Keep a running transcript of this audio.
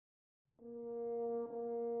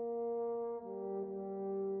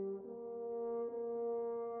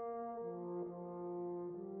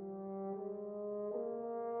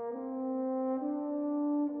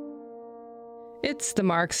It's the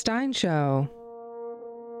Mark Steyn Show.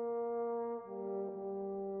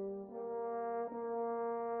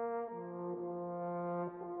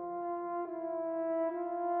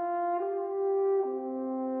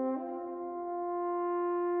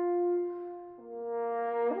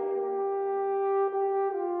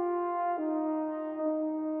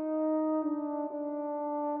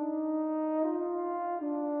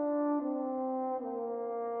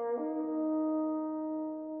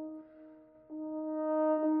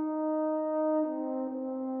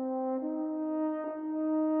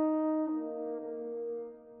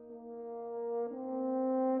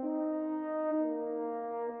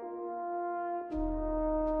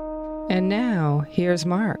 And now, here's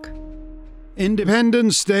Mark.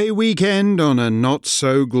 Independence Day weekend on a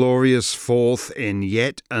not-so-glorious 4th in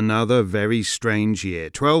yet another very strange year.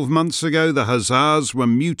 12 months ago, the huzzahs were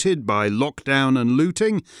muted by lockdown and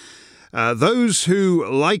looting. Those who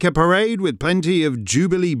like a parade with plenty of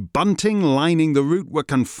Jubilee bunting lining the route were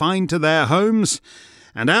confined to their homes.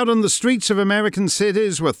 And out on the streets of American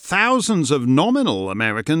cities were thousands of nominal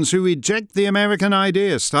Americans who reject the American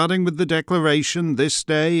idea, starting with the Declaration this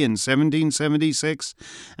day in 1776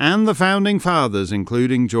 and the Founding Fathers,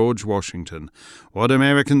 including George Washington. What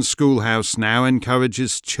American schoolhouse now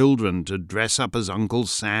encourages children to dress up as Uncle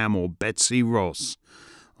Sam or Betsy Ross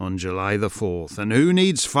on July the 4th? And who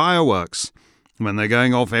needs fireworks when they're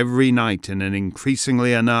going off every night in an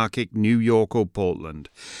increasingly anarchic New York or Portland?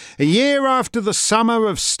 A year after the summer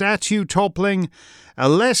of statue toppling, a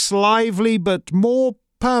less lively but more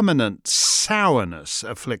permanent sourness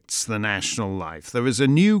afflicts the national life. There is a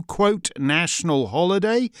new, quote, national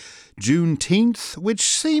holiday, Juneteenth, which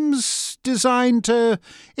seems designed to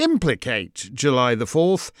implicate July the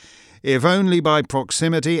 4th, if only by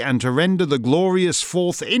proximity, and to render the glorious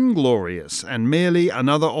 4th inglorious and merely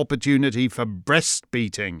another opportunity for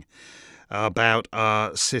breastbeating about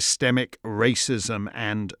our systemic racism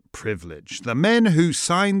and privilege. The men who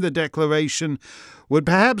signed the Declaration would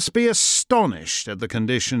perhaps be astonished at the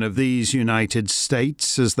condition of these United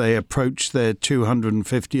States as they approach their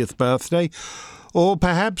 250th birthday, or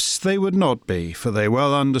perhaps they would not be, for they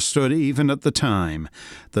well understood even at the time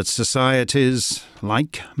that societies,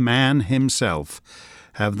 like man himself,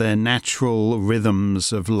 have their natural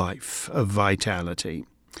rhythms of life, of vitality.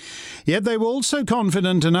 Yet they were also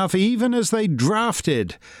confident enough, even as they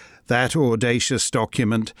drafted that audacious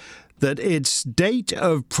document, that its date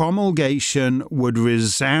of promulgation would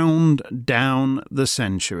resound down the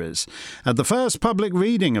centuries. At the first public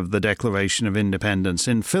reading of the Declaration of Independence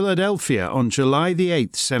in Philadelphia on July the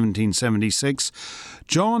 8th, 1776,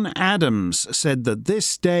 John Adams said that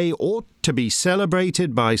this day ought to be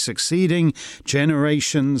celebrated by succeeding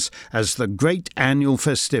generations as the great annual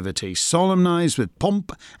festivity, solemnized with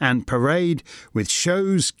pomp and parade, with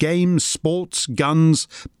shows, games, sports, guns,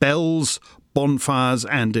 bells, bonfires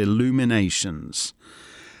and illuminations.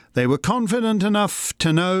 They were confident enough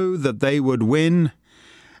to know that they would win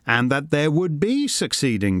and that there would be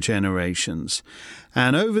succeeding generations.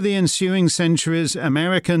 And over the ensuing centuries,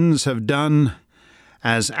 Americans have done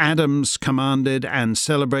as Adams commanded and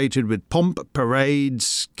celebrated with pomp,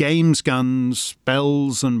 parades, games, guns,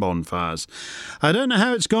 bells and bonfires. I don't know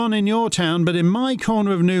how it's gone in your town, but in my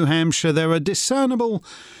corner of New Hampshire there are discernible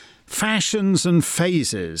fashions and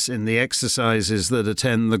phases in the exercises that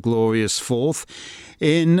attend the glorious 4th.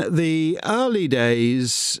 In the early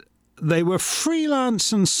days, they were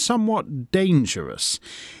freelance and somewhat dangerous.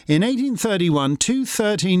 In 1831, two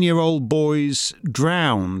 13-year-old boys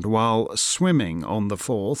drowned while swimming on the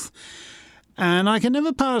 4th, and I can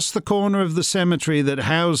never pass the corner of the cemetery that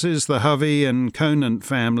houses the Hovey and Conant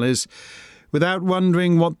families without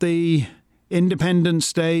wondering what the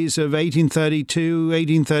Independence Days of 1832,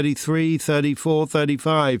 1833, 34,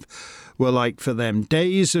 35 were like for them.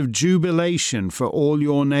 Days of jubilation for all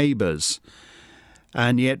your neighbours,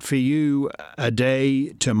 and yet for you a day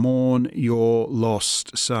to mourn your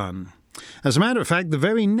lost son. As a matter of fact, the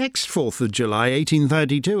very next 4th of July,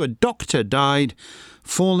 1832, a doctor died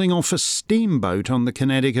falling off a steamboat on the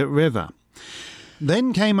Connecticut River.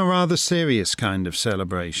 Then came a rather serious kind of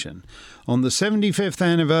celebration. On the 75th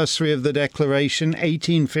anniversary of the Declaration,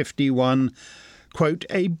 1851, quote,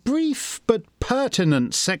 a brief but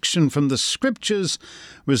pertinent section from the Scriptures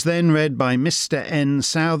was then read by Mr. N.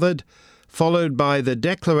 Southard, followed by the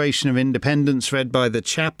Declaration of Independence read by the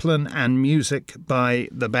chaplain and music by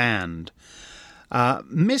the band.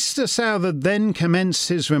 Mr. Southard then commenced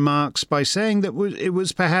his remarks by saying that it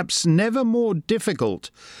was perhaps never more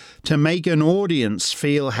difficult to make an audience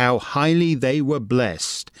feel how highly they were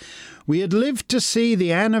blessed. We had lived to see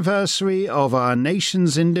the anniversary of our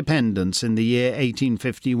nation's independence in the year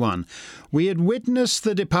 1851. we had witnessed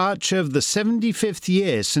the departure of the 75th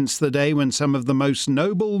year since the day when some of the most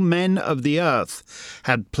noble men of the earth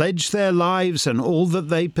had pledged their lives and all that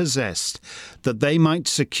they possessed, that they might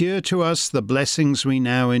secure to us the blessings we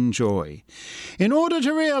now enjoy. In order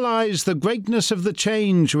to realize the greatness of the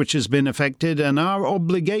change which has been effected and our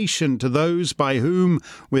obligation to those by whom,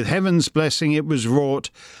 with heaven's blessing, it was wrought,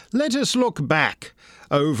 let us look back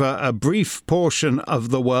over a brief portion of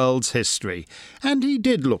the world's history. And he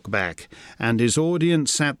did look back, and his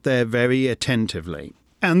audience sat there very attentively.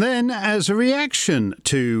 And then, as a reaction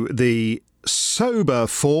to the sober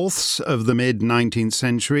fourths of the mid-19th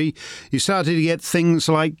century, you started to get things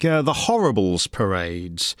like the Horribles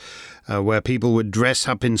parades, where people would dress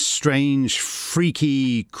up in strange,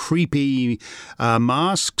 freaky, creepy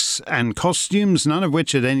masks and costumes, none of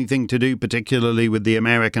which had anything to do particularly with the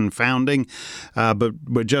American founding, but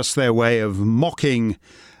were just their way of mocking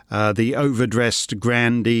the overdressed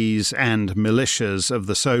grandees and militias of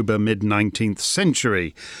the sober mid-19th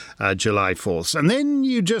century July 4th. And then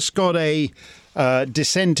you just got a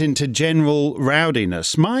descent into general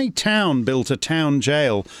rowdiness. My town built a town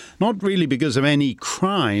jail, not really because of any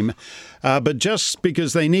crime, but just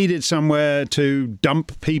because they needed somewhere to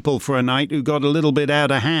dump people for a night who got a little bit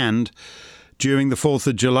out of hand during the 4th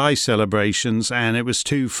of July celebrations, and it was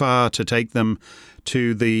too far to take them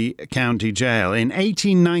to the county jail. In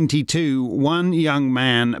 1892, one young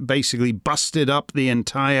man basically busted up the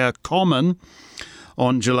entire common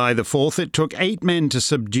on July the 4th. It took 8 men to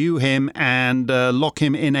subdue him and lock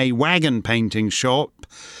him in a wagon painting shop.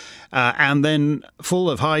 And then,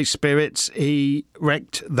 full of high spirits, he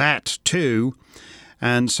wrecked that too.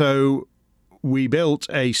 And so we built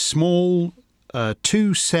a small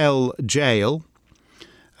 2-cell jail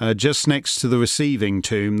just next to the receiving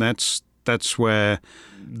tomb. That's where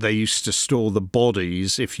they used to store the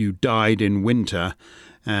bodies if you died in winter,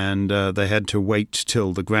 and they had to wait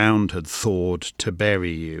till the ground had thawed to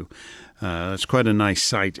bury you. It's quite a nice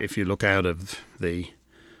sight if you look out of the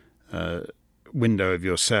window of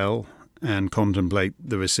your cell and contemplate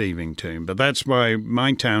the receiving tomb. But that's why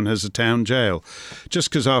my town has a town jail,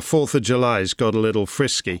 just because our 4th of July's got a little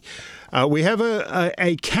frisky. We have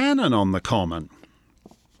a cannon on the common,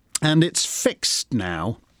 and it's fixed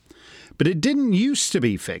now. But it didn't used to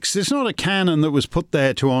be fixed. It's not a cannon that was put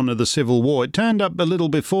there to honour the Civil War. It turned up a little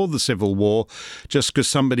before the Civil War, just because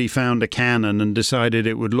somebody found a cannon and decided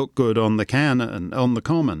it would look good on the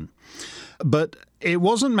common. But it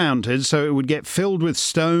wasn't mounted, so it would get filled with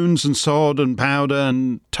stones and sod and powder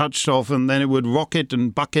and touched off, and then it would rocket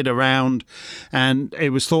and bucket around. And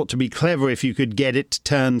it was thought to be clever if you could get it to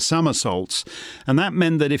turn somersaults. And that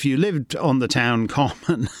meant that if you lived on the town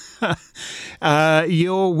common,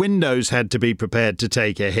 your windows had to be prepared to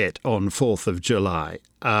take a hit on 4th of July.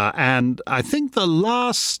 And I think the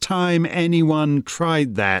last time anyone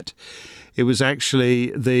tried that, it was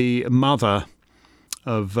actually the mother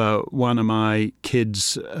of one of my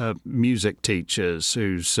kids' music teachers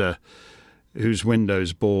whose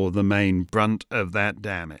windows bore the main brunt of that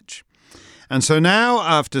damage. And so now,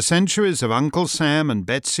 after centuries of Uncle Sam and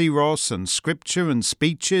Betsy Ross and scripture and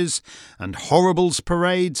speeches and Horribles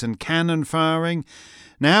parades and cannon firing,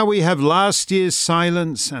 now we have last year's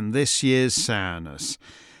silence and this year's sourness,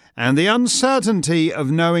 and the uncertainty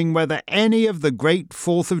of knowing whether any of the great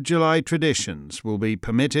 4th of July traditions will be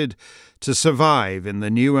permitted to survive in the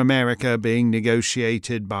new America being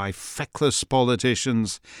negotiated by feckless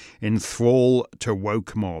politicians in thrall to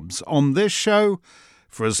woke mobs. On this show,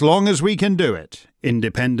 for as long as we can do it,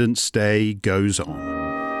 Independence Day goes on.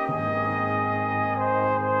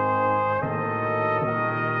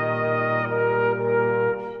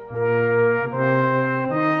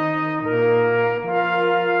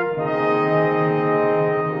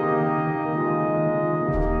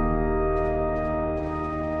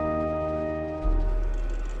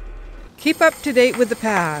 Keep up to date with the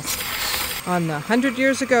past on the 100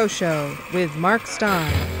 Years Ago Show with Mark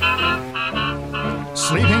Steyn.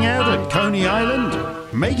 Sleeping out at Coney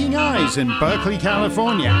Island, making eyes in Berkeley,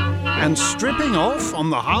 California, and stripping off on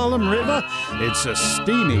the Harlem River, it's a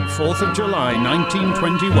steamy 4th of July,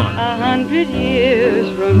 1921. 100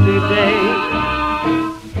 years from today.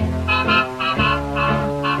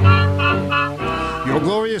 Your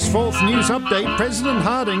glorious this fourth news update, President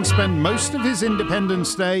Harding spent most of his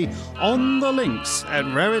Independence Day on the links at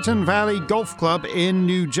Raritan Valley Golf Club in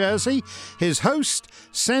New Jersey. His host,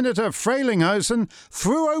 Senator Frelinghuysen,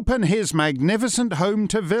 threw open his magnificent home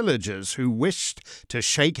to villagers who wished to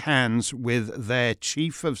shake hands with their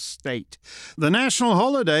chief of state. The national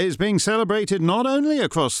holiday is being celebrated not only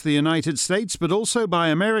across the United States, but also by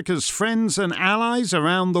America's friends and allies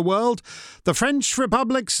around the world. The French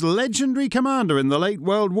Republic's legendary commander in the late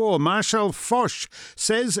World War, Marshal Foch,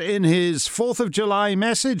 says in his 4th of July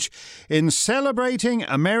message, "In celebrating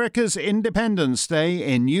America's Independence Day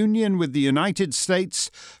in union with the United States,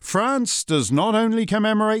 France does not only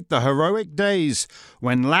commemorate the heroic days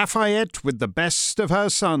when Lafayette, with the best of her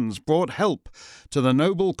sons, brought help to the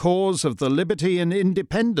noble cause of the liberty and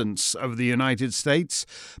independence of the United States,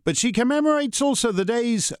 but she commemorates also the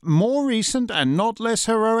days more recent and not less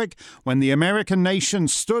heroic when the American nation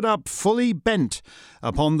stood up fully bent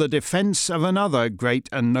upon the defense of another great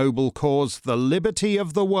and noble cause, the liberty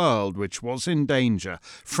of the world, which was in danger.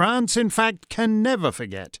 France, in fact, can never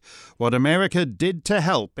forget what America did to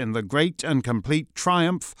help in the great and complete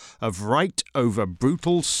triumph of right over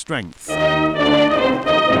brutal strength."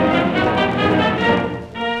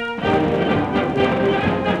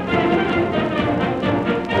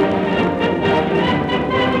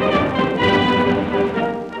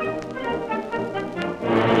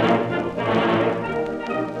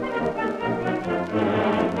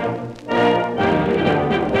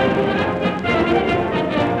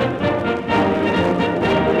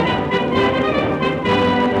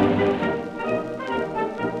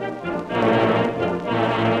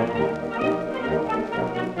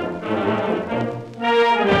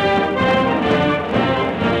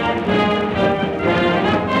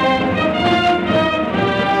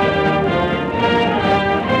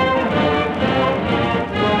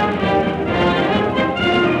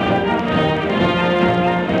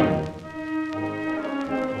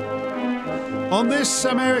 On this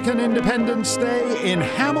American Independence Day in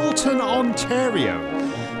Hamilton, Ontario,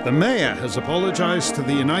 the mayor has apologized to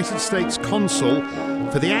the United States consul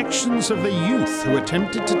for the actions of the youth who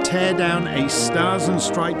attempted to tear down a Stars and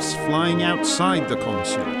Stripes flying outside the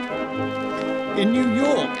consulate. In New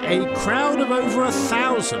York, a crowd of over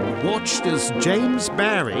 1,000 watched as James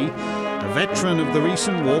Barry, a veteran of the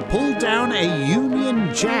recent war, pulled down a Union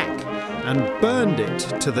Jack and burned it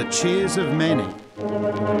to the cheers of many.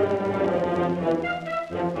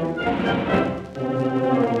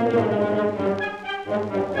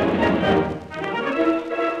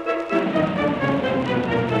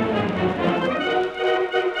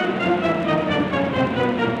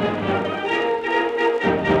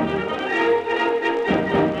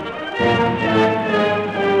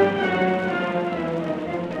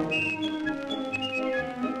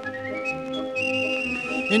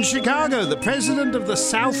 In Chicago, the president of the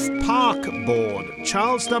South Park Board,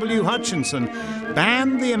 Charles W. Hutchinson,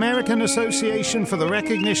 banned the American Association for the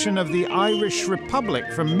Recognition of the Irish Republic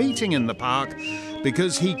from meeting in the park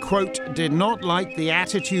because he, quote, did not like the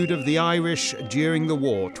attitude of the Irish during the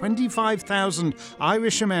war. 25,000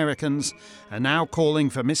 Irish Americans are now calling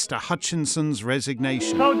for Mr. Hutchinson's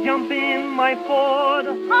resignation. So jump in my Ford,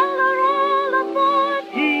 holler all aboard,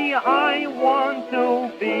 he I want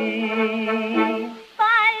to be.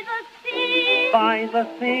 By the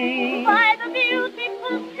sea, by the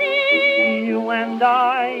beautiful sea, you and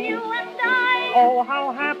I, oh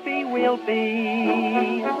how happy we'll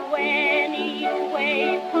be. When each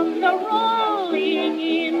wave comes a-rolling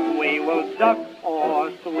in, we will duck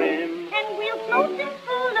or swim, and we'll float and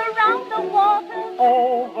fool around the water,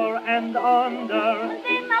 over and under,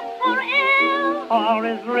 then up for air. R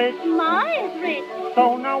is rich, my is rich,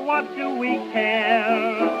 so now what do we care?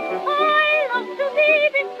 I love to be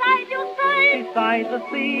beside your side, beside the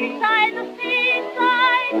sea, by the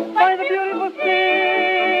beautiful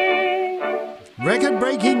sea.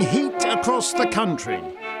 Record-breaking heat across the country,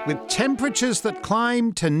 with temperatures that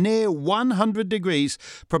climbed to near 100 degrees,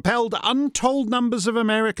 propelled untold numbers of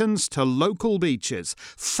Americans to local beaches.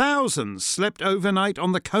 Thousands slept overnight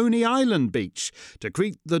on the Coney Island beach to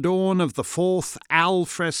greet the dawn of the 4th al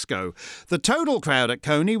fresco. The total crowd at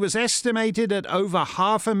Coney was estimated at over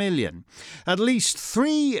 500,000. At least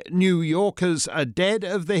 3 New Yorkers are dead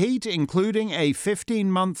of the heat, including a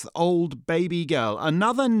 15-month-old baby girl.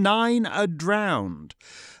 Another 9 are drowned.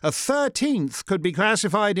 A 13th could be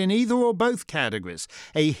classified in either or both categories.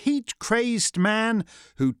 A heat-crazed man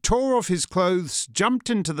who tore off his clothes, jumped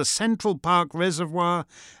into the Central Park Reservoir,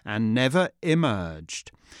 and never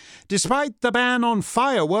emerged. Despite the ban on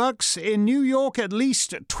fireworks, in New York at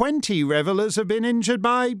least 20 revelers have been injured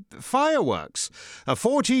by fireworks. A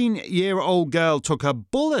 14-year-old girl took a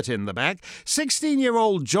bullet in the back.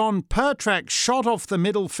 16-year-old John Pertrack shot off the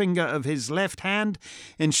middle finger of his left hand.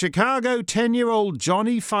 In Chicago, 10-year-old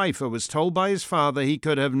Johnny Pfeiffer was told by his father he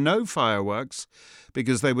could have no fireworks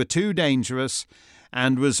because they were too dangerous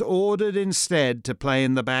and was ordered instead to play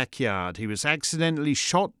in the backyard. He was accidentally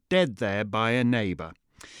shot dead there by a neighbor.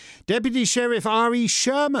 Deputy Sheriff R.E.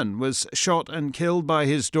 Sherman was shot and killed by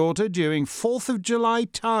his daughter during 4th of July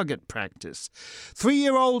target practice.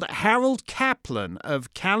 3-year-old Harold Kaplan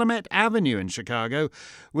of Calumet Avenue in Chicago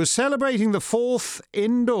was celebrating the 4th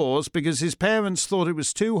indoors because his parents thought it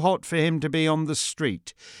was too hot for him to be on the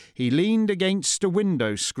street. He leaned against a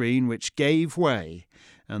window screen which gave way,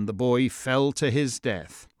 and the boy fell to his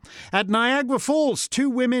death. At Niagara Falls, 2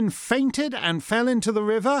 women fainted and fell into the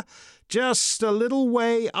river just a little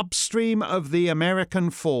way upstream of the American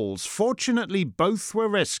Falls. Fortunately, both were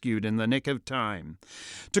rescued in the nick of time.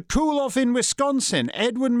 To cool off in Wisconsin,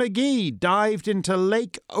 Edwin McGee dived into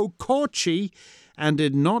Lake Okochee and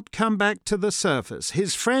did not come back to the surface.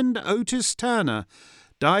 His friend Otis Turner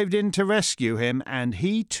dived in to rescue him, and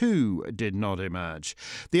he too did not emerge.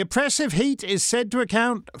 The oppressive heat is said to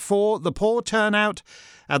account for the poor turnout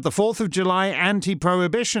at the 4th of July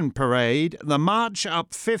anti-prohibition parade. The march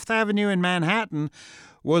up Fifth Avenue in Manhattan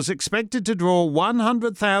was expected to draw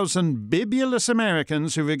 100,000 bibulous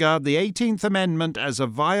Americans who regard the 18th Amendment as a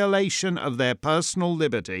violation of their personal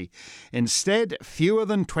liberty. Instead, fewer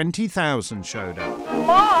than 20,000 showed up.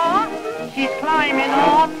 Ma, she's climbing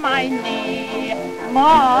on my knee.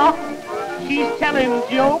 Ma, she's telling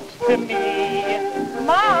jokes to me.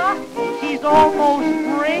 Ma, she's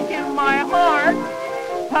almost breaking my heart.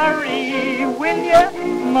 Hurry, will ya?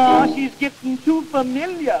 Ma, she's getting too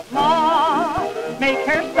familiar. Ma, make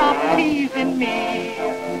her stop teasing me.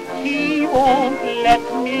 She won't let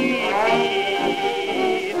me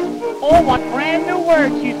be. Oh, what brand new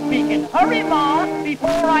words she's speaking. Hurry, Ma, before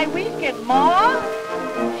I weaken. Ma,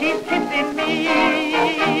 she's kissing me.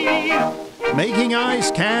 Making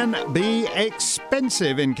eyes can be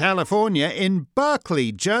expensive in California. In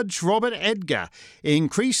Berkeley, Judge Robert Edgar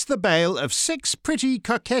increased the bail of 6 pretty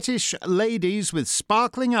coquettish ladies with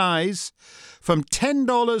sparkling eyes from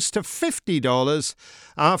 $10 to $50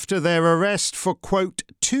 after their arrest for, quote,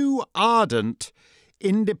 too ardent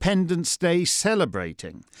Independence Day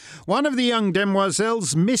celebrating. One of the young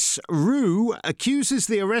demoiselles, Miss Rue, accuses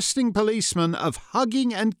the arresting policeman of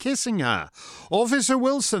hugging and kissing her. Officer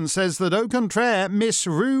Wilson says that au contraire, Miss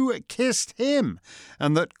Rue kissed him,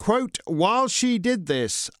 and that, quote, while she did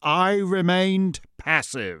this, I remained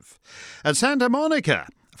passive. At Santa Monica,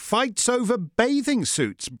 fights over bathing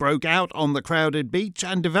suits broke out on the crowded beach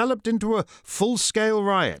and developed into a full-scale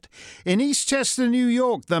riot. In Eastchester, New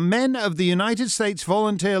York, the men of the United States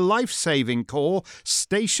Volunteer Life-Saving Corps,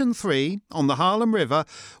 Station 3, on the Harlem River,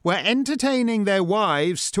 were entertaining their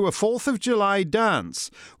wives to a 4th of July dance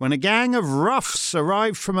when a gang of roughs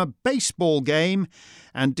arrived from a baseball game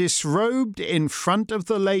and disrobed in front of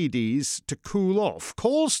the ladies to cool off.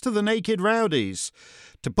 Calls to the naked rowdies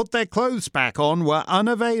to put their clothes back on were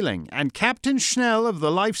unavailing, and Captain Schnell of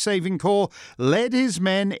the Life-Saving Corps led his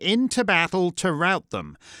men into battle to rout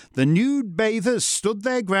them. The nude bathers stood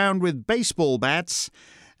their ground with baseball bats,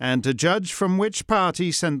 and to judge from which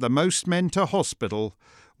party sent the most men to hospital,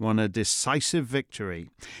 won a decisive victory.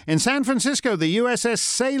 In San Francisco, the USS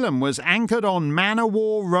Salem was anchored on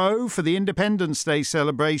Man-O-War Row for the Independence Day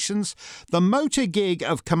celebrations. The motor gig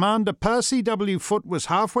of Commander Percy W. Foote was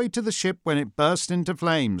halfway to the ship when it burst into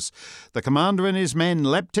flames. The commander and his men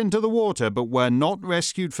leapt into the water but were not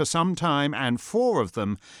rescued for some time, and 4 of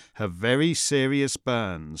them have very serious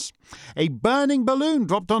burns. A burning balloon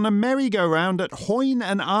dropped on a merry-go-round at Hoyne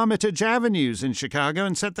and Armitage Avenues in Chicago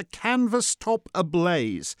and set the canvas top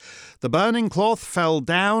ablaze. The burning cloth fell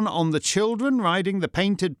down on the children riding the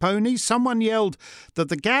painted ponies. Someone yelled that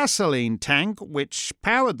the gasoline tank, which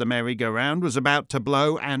powered the merry-go-round, was about to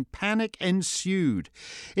blow, and panic ensued.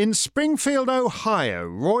 In Springfield, Ohio,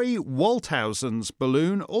 Roy Walthausen's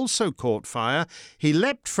balloon also caught fire. He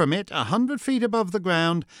leapt from it 100 feet above the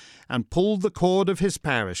ground and pulled the cord of his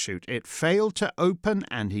parachute. It failed to open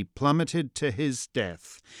and he plummeted to his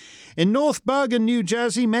death. In North Bergen, New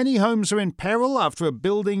Jersey, many homes are in peril after a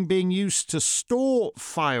building being used to store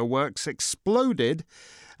fireworks exploded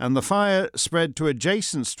and the fire spread to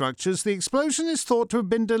adjacent structures, the explosion is thought to have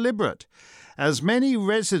been deliberate, as many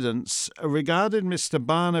residents regarded Mr.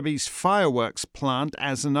 Barnaby's fireworks plant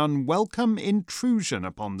as an unwelcome intrusion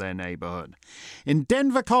upon their neighborhood. In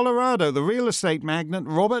Denver, Colorado, the real estate magnate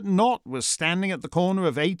Robert Knott was standing at the corner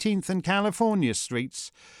of 18th and California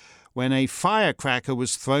Streets when a firecracker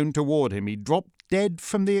was thrown toward him. He dropped dead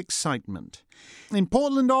from the excitement. In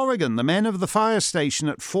Portland, Oregon, the men of the fire station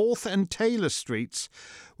at 4th and Taylor Streets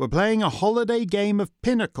were playing a holiday game of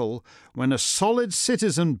Pinnacle when a solid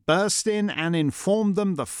citizen burst in and informed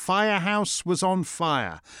them the firehouse was on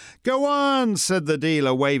fire. "Go on," said the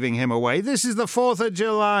dealer, waving him away. "This is the 4th of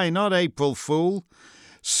July, not April Fool."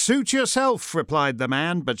 "Suit yourself," replied the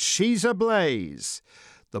man, "but she's ablaze."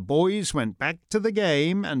 The boys went back to the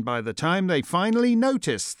game, and by the time they finally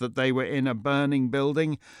noticed that they were in a burning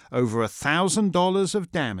building, over $1,000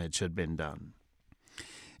 of damage had been done.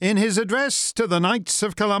 In his address to the Knights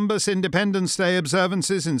of Columbus Independence Day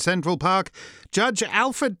observances in Central Park, Judge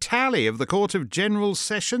Alfred Talley of the Court of General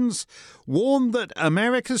Sessions warned that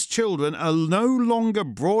America's children are no longer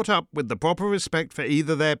brought up with the proper respect for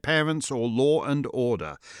either their parents or law and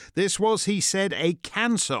order. This was, he said, a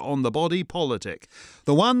cancer on the body politic.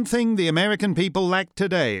 "The one thing the American people lack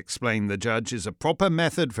today," explained the judge, "is a proper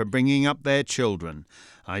method for bringing up their children.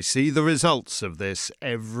 I see the results of this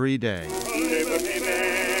every day."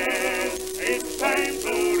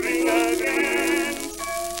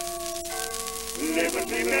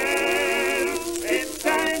 Liberty Bell, it's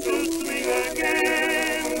time to swing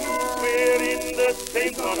again. We're in the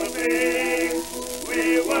same sort of thing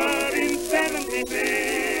we were in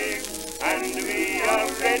 76, and we are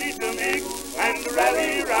ready to mix and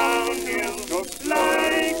rally round you, just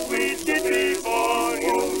like we did before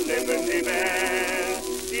you. Liberty Bell,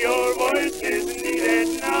 your voice is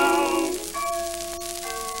needed now.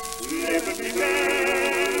 Liberty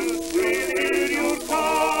Bell, we'll hear you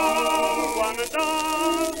call.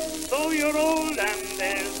 Though you're old and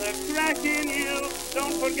there's a crack in you,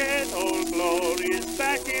 don't forget old glory's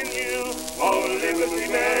back in you. Oh, Liberty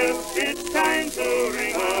Bell, it's time to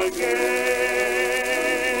ring again.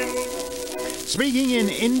 Speaking in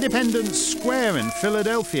Independence Square in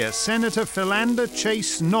Philadelphia, Senator Philander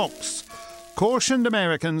Chase Knox cautioned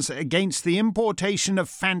Americans against the importation of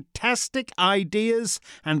fantastic ideas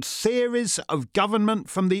and theories of government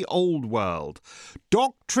from the old world.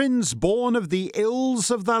 Doctrines born of the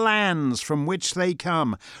ills of the lands from which they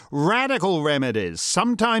come. Radical remedies,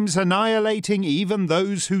 sometimes annihilating even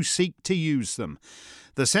those who seek to use them.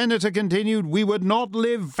 The senator continued, "We would not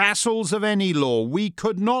live vassals of any law. We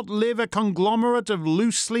could not live a conglomerate of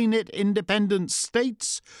loosely knit independent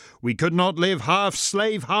states. We could not live half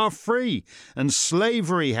slave, half free, and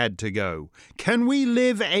slavery had to go. Can we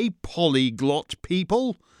live a polyglot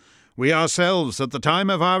people? We ourselves, at the time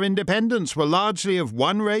of our independence, were largely of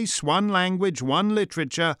one race, one language, one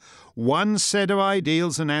literature, one set of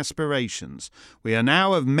ideals and aspirations. We are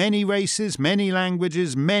now of many races, many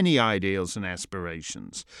languages, many ideals and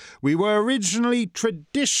aspirations. We were originally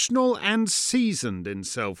traditional and seasoned in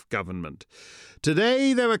self-government.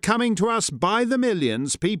 Today there are coming to us by the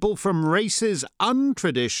millions people from races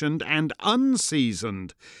untraditioned and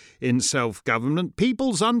unseasoned in self-government,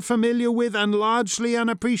 peoples unfamiliar with and largely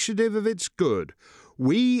unappreciative of its good.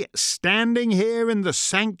 We, standing here in the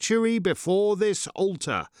sanctuary before this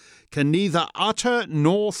altar, can neither utter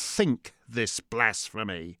nor think this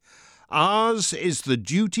blasphemy. Ours is the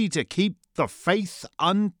duty to keep the faith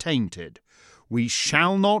untainted. We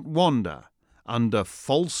shall not wander under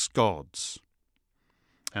false gods.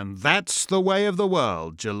 And that's the way of the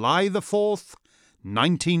world, July the 4th,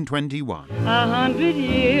 1921. 100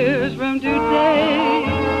 years from today,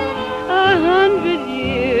 100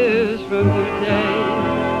 years from today.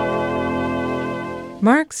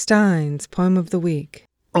 Mark Steyn's Poem of the Week.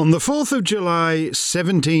 On the 4th of July,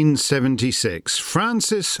 1776,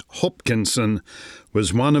 Francis Hopkinson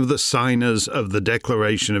was one of the signers of the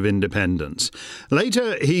Declaration of Independence.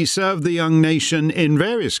 Later, he served the young nation in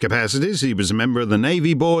various capacities. He was a member of the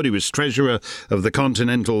Navy Board. He was treasurer of the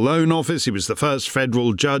Continental Loan Office. He was the first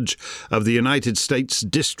federal judge of the United States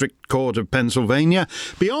District Court of Pennsylvania.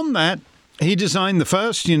 Beyond that, he designed the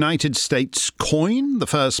first United States coin, the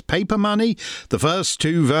first paper money, the first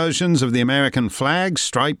two versions of the American flag,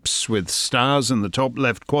 stripes with stars in the top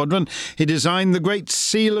left quadrant. He designed the Great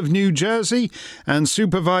Seal of New Jersey and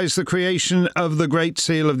supervised the creation of the Great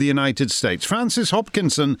Seal of the United States. Francis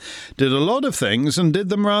Hopkinson did a lot of things and did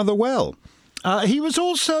them rather well. He was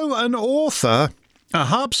also an author a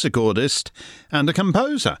harpsichordist and a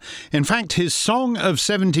composer. In fact, his song of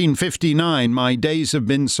 1759, My Days Have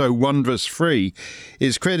Been So Wondrous Free,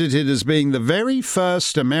 is credited as being the very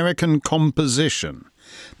first American composition.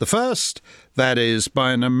 The first, that is,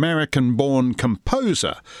 by an American-born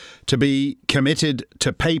composer to be committed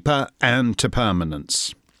to paper and to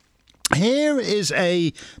permanence. Here is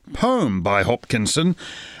a poem by Hopkinson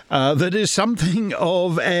that is something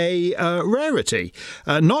of a rarity.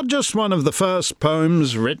 Not just one of the first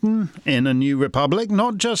poems written in a new republic,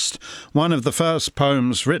 not just one of the first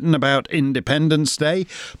poems written about Independence Day,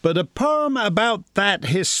 but a poem about that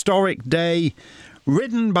historic day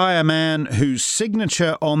written by a man whose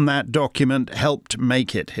signature on that document helped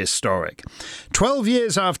make it historic. 12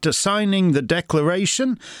 years after signing the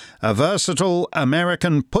Declaration, a versatile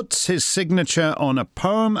American puts his signature on a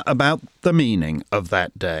poem about the meaning of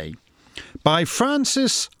that day. By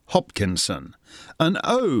Francis Hopkinson, an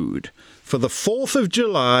ode for the 4th of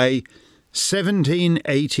July,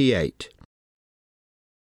 1788.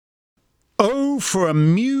 Oh, for a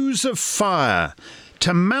muse of fire,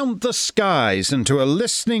 to mount the skies and to a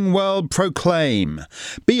listening world proclaim,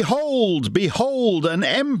 Behold, behold, an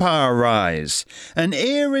empire rise, an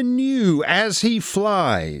era new as he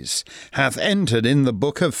flies, hath entered in the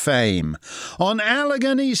book of fame. On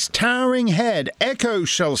Allegany's towering head echo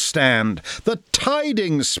shall stand, the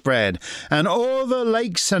tidings spread, and o'er the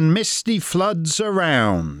lakes and misty floods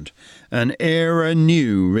around, an era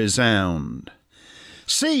new resound.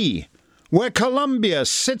 See! Where Columbia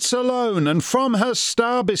sits alone, and from her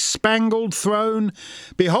star-bespangled throne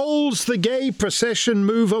beholds the gay procession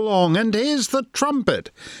move along, and hears the trumpet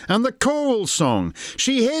and the choral song.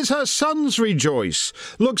 She hears her sons rejoice,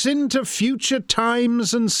 looks into future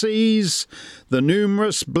times and sees the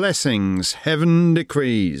numerous blessings heaven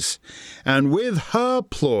decrees, and with her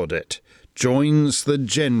plaudit joins the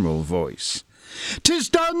general voice. 'Tis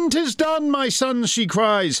done, my sons, she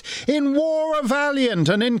cries, in war a valiant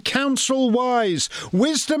and in counsel wise.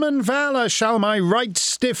 Wisdom and valour shall my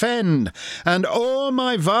rights defend, and o'er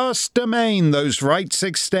my vast domain those rights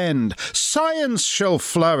extend. Science shall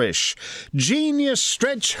flourish, genius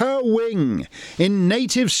stretch her wing, in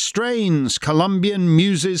native strains Columbian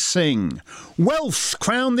muses sing. Wealth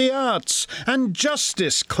crown the arts, and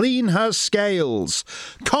justice clean her scales.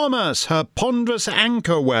 Commerce her ponderous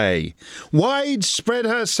anchor weigh. Wide spread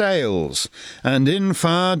her sails, and in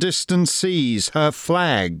far distant seas her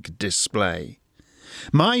flag display.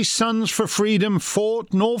 My sons for freedom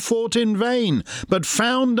fought, nor fought in vain, but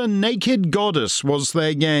found a naked goddess was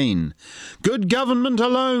their gain. Good government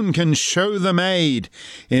alone can show them aid,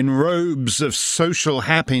 in robes of social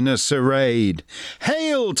happiness arrayed.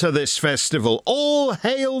 Hail to this festival, all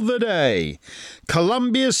hail the day,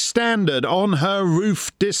 Columbia's standard on her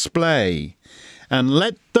roof display. And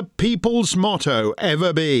let the people's motto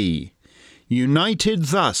ever be, united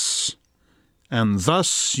thus, and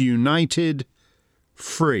thus united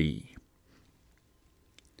free.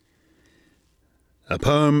 A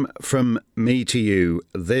poem from me to you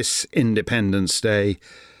this Independence Day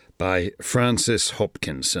by Francis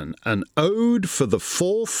Hopkinson, an ode for the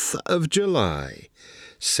 4th of July,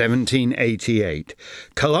 1788.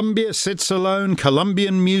 Columbia sits alone,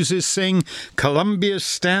 Columbian muses sing, Columbia's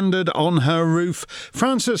standard on her roof.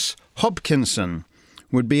 Francis Hopkinson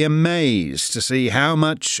would be amazed to see how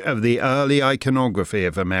much of the early iconography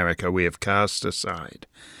of America we have cast aside.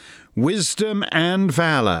 Wisdom and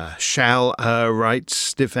valour shall her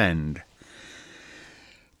rights defend.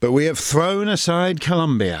 But we have thrown aside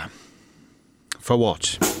Columbia. For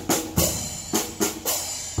what?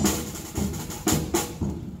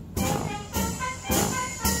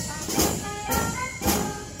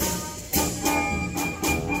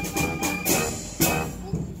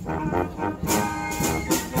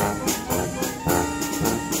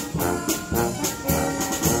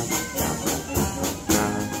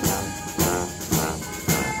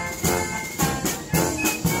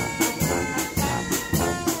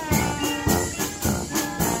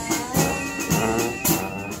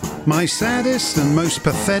 My saddest and most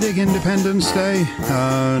pathetic Independence Day?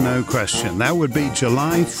 Oh, no question. That would be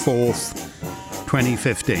July 4th,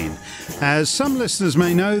 2015. As some listeners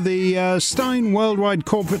may know, the Steyn Worldwide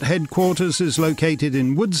Corporate Headquarters is located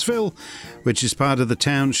in Woodsville, which is part of the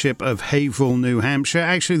township of Haverhill, New Hampshire.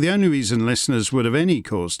 Actually, the only reason listeners would have any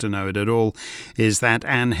cause to know it at all is that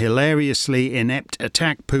an hilariously inept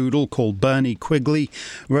attack poodle called Bernie Quigley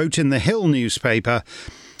wrote in the Hill newspaper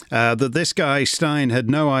that this guy, Steyn, had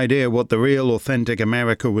no idea what the real authentic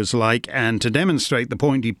America was like, and to demonstrate the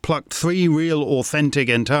point, he plucked 3 real authentic,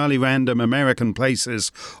 entirely random American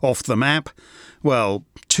places off the map, well,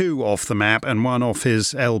 2 off the map and 1 off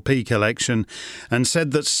his LP collection, and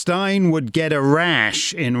said that Steyn would get a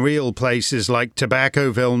rash in real places like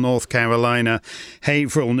Tobaccoville, North Carolina,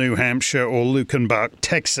 Haverhill, New Hampshire, or Luckenbach,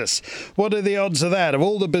 Texas. What are the odds of that? Of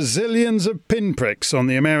all the bazillions of pinpricks on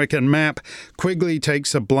the American map, Quigley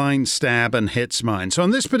takes a blind stab and hits mine. So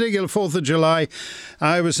on this particular 4th of July,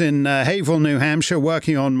 I was in Haverhill, New Hampshire,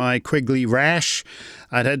 working on my Quigley rash.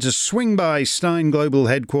 I'd had to swing by Steyn Global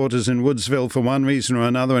Headquarters in Woodsville for one reason or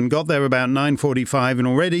another and got there about 9:45, and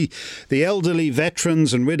already the elderly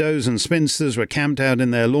veterans and widows and spinsters were camped out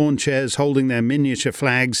in their lawn chairs holding their miniature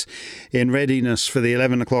flags in readiness for the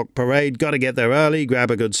 11 o'clock parade. Got to get there early,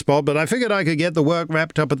 grab a good spot, but I figured I could get the work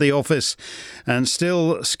wrapped up at the office and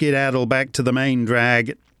still skedaddle back to the main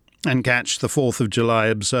drag and catch the 4th of July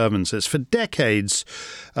observances. For decades,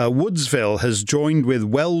 Woodsville has joined with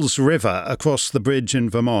Wells River across the bridge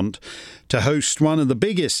in Vermont to host one of the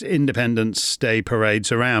biggest Independence Day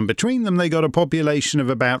parades around. Between them, they got a population of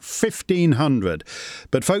about 1,500.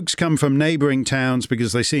 But folks come from neighbouring towns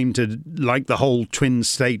because they seem to like the whole Twin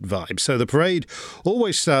State vibe. So the parade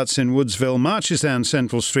always starts in Woodsville, marches down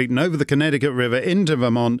Central Street and over the Connecticut River into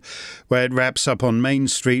Vermont, where it wraps up on Main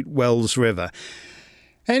Street, Wells River.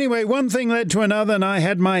 Anyway, one thing led to another, and I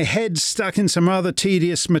had my head stuck in some rather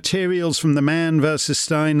tedious materials from the Mann versus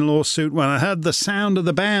Steyn lawsuit when I heard the sound of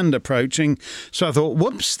the band approaching. So I thought,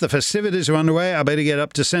 whoops, the festivities are underway. I better get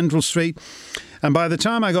up to Central Street. And by the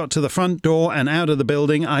time I got to the front door and out of the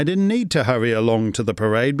building, I didn't need to hurry along to the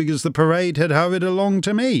parade because the parade had hurried along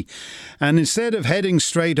to me. And instead of heading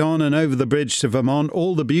straight on and over the bridge to Vermont,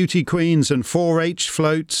 all the beauty queens and 4-H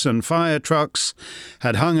floats and fire trucks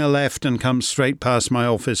had hung a left and come straight past my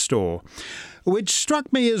office door. Which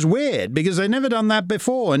struck me as weird because I'd never done that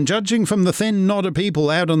before, and judging from the thin knot of people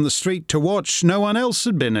out on the street to watch, no one else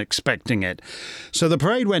had been expecting it. So the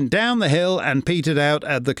parade went down the hill and petered out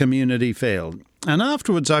at the community field. And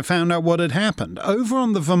afterwards I found out what had happened. Over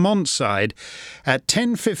on the Vermont side, at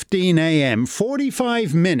 10:15 a.m.,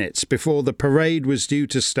 45 minutes before the parade was due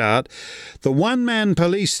to start, the one-man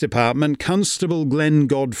police department, Constable Glenn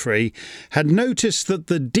Godfrey, had noticed that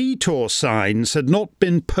the detour signs had not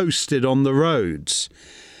been posted on the roads.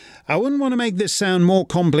 I wouldn't want to make this sound more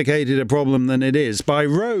complicated a problem than it is. By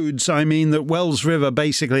roads, I mean that Wells River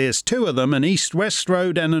basically has 2 of them, an east-west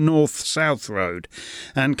road and a north-south road.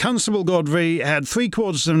 And Constable Godfrey had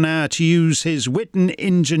 3/4 of an hour to use his wit and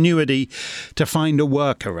ingenuity to find a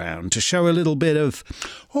workaround, to show a little bit of,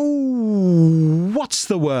 what's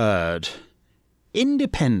the word?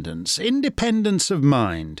 Independence of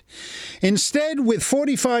mind. Instead, with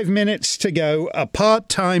 45 minutes to go, a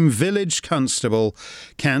part-time village constable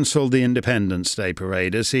cancelled the Independence Day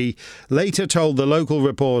parade. As he later told the local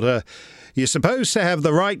reporter, "You're supposed to have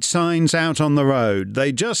the right signs out on the road.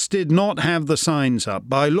 They just did not have the signs up.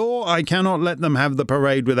 By law, I cannot let them have the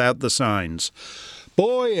parade without the signs."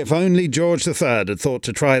 Boy, if only George III had thought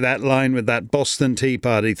to try that line with that Boston Tea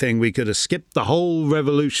Party thing, we could have skipped the whole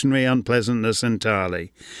revolutionary unpleasantness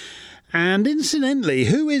entirely. And incidentally,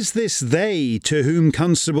 who is this they to whom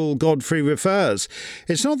Constable Godfrey refers?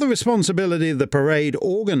 It's not the responsibility of the parade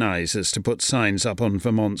organisers to put signs up on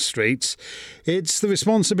Vermont streets. It's the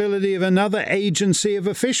responsibility of another agency of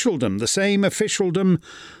officialdom, the same officialdom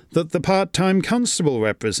that the part-time constable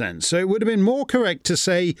represents. So it would have been more correct to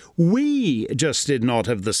say, we just did not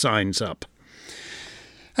have the signs up.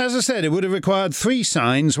 As I said, it would have required 3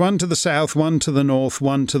 signs, one to the south, one to the north,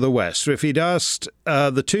 one to the west. Or if he'd asked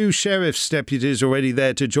the 2 sheriff's deputies already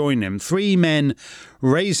there to join him, 3 men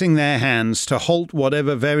raising their hands to halt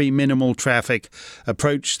whatever very minimal traffic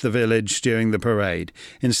approached the village during the parade.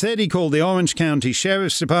 Instead, he called the Orange County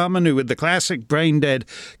Sheriff's Department, who, with the classic brain-dead,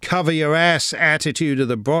 cover-your-ass attitude of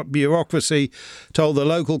the bureaucracy, told the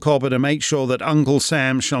local copper to make sure that Uncle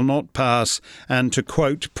Sam shall not pass and to,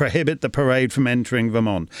 quote, prohibit the parade from entering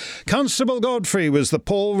Vermont. Constable Godfrey was the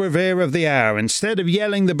Paul Revere of the hour. Instead of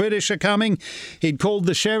yelling, "The British are coming," he'd called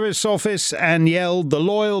the sheriff's office and yelled, "The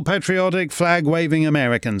loyal, patriotic, flag-waving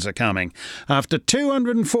Americans are coming." After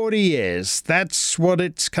 240 years, that's what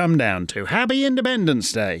it's come down to. Happy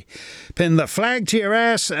Independence Day. Pin the flag to your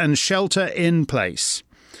ass and shelter in place.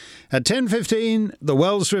 At 10:15, the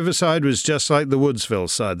Wells River side was just like the Woodsville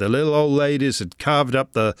side. The little old ladies had carved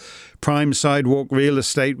up the prime sidewalk real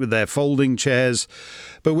estate with their folding chairs,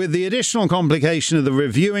 but with the additional complication of the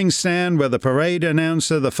reviewing stand where the parade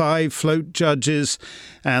announcer, the 5 float judges,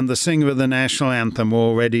 and the singer of the national anthem were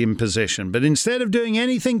already in position. But instead of doing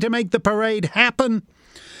anything to make the parade happen,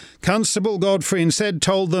 Constable Godfrey instead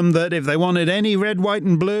told them that if they wanted any red, white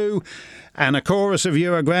and blue and a chorus of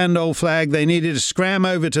 "You're a Grand Old Flag," they needed to scram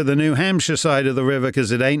over to the New Hampshire side of the river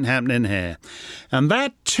because it ain't happening here. And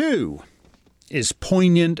that, too, is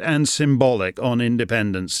poignant and symbolic on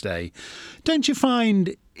Independence Day. Don't you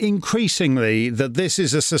find increasingly that this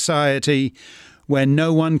is a society where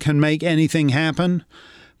no one can make anything happen?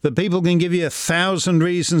 That people can give you 1,000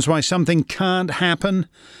 reasons why something can't happen,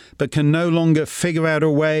 but can no longer figure out a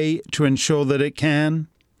way to ensure that it can?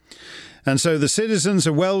 And so the citizens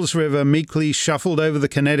of Wells River meekly shuffled over the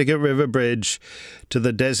Connecticut River Bridge to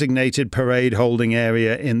the designated parade holding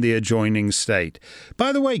area in the adjoining state.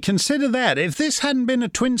 By the way, consider that. If this hadn't been a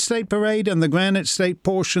twin state parade and the Granite State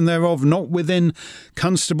portion thereof not within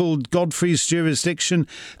Constable Godfrey's jurisdiction,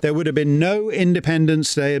 there would have been no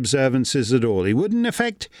Independence Day observances at all. He would, in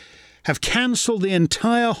effect, have cancelled the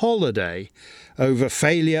entire holiday over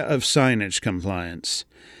failure of signage compliance.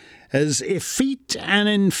 As effete and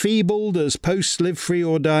enfeebled as post-Live Free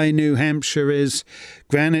or Die New Hampshire is,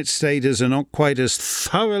 Granite Staters are not quite as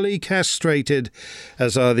thoroughly castrated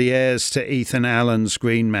as are the heirs to Ethan Allen's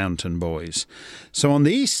Green Mountain Boys. So on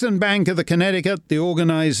the eastern bank of the Connecticut, the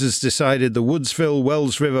organisers decided the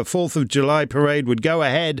Woodsville-Wells River 4th of July parade would go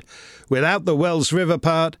ahead without the Wells River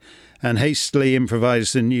part, and hastily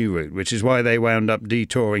improvised a new route, which is why they wound up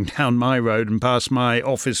detouring down my road and past my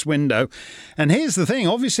office window. And here's the thing,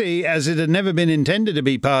 obviously, as it had never been intended to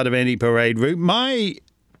be part of any parade route, my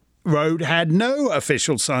road had no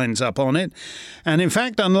official signs up on it. And in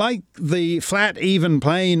fact, unlike the flat, even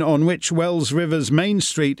plain on which Wells River's Main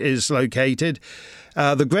Street is located,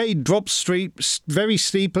 the grade drops very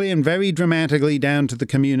steeply and very dramatically down to the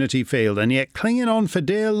community field. And yet, clinging on for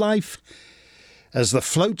dear life, as the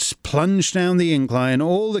floats plunged down the incline,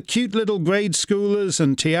 all the cute little grade schoolers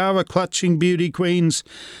and tiara-clutching beauty queens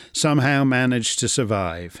somehow managed to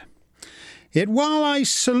survive. Yet while I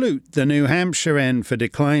salute the New Hampshire end for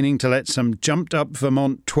declining to let some jumped-up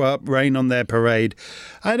Vermont twerp rain on their parade,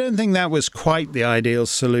 I don't think that was quite the ideal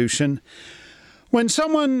solution. When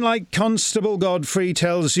someone like Constable Godfrey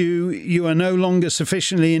tells you you are no longer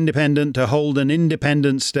sufficiently independent to hold an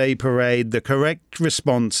Independence Day parade, the correct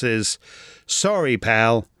response is, "Sorry,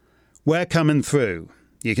 pal, we're coming through.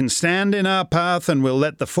 You can stand in our path and we'll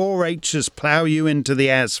let the 4-H's plow you into the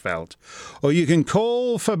asphalt. Or you can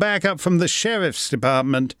call for backup from the sheriff's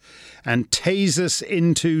department and tase us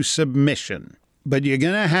into submission. But you're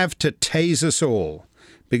going to have to tase us all.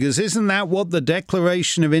 Because isn't that what the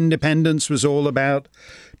Declaration of Independence was all about?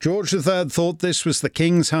 George III thought this was the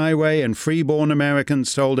King's Highway, and freeborn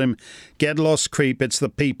Americans told him, get lost, creep, it's the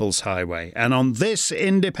people's highway. And on this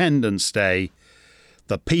Independence Day,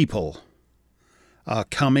 the people are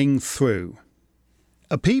coming through.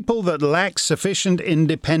 A people that lacks sufficient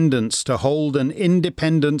independence to hold an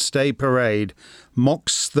Independence Day parade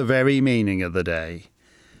mocks the very meaning of the day.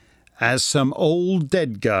 As some old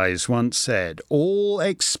dead guys once said, all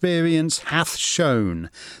experience hath shown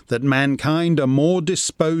that mankind are more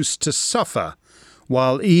disposed to suffer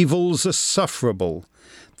while evils are sufferable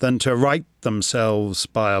than to right themselves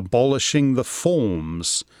by abolishing the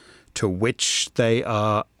forms to which they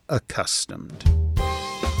are accustomed.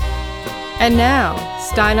 And now,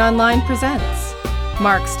 Steyn Online presents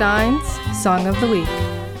Mark Steyn's Song of the Week.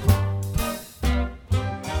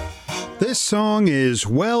 This song is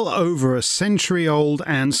well over a century old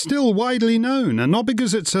and still widely known, and not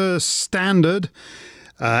because it's a standard,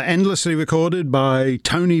 endlessly recorded by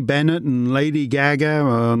Tony Bennett and Lady Gaga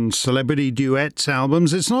on celebrity duets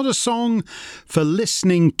albums. It's not a song for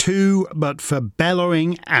listening to, but for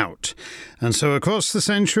bellowing out. And so across the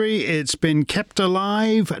century, it's been kept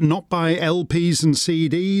alive, not by LPs and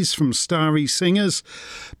CDs from starry singers,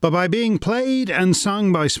 but by being played and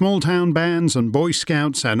sung by small-town bands and Boy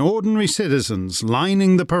Scouts and ordinary citizens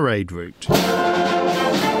lining the parade route.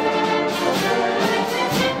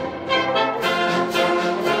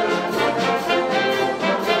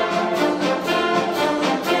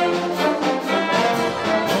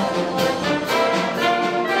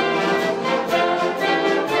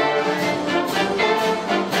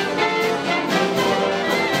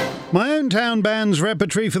 My own town band's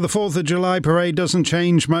repertory for the 4th of July parade doesn't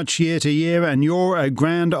change much year to year, and You're a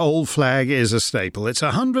Grand Old Flag is a staple. It's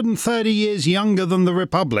 130 years younger than the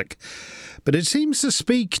Republic, but it seems to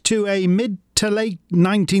speak to a mid to late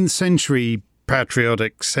 19th century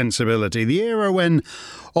patriotic sensibility, the era when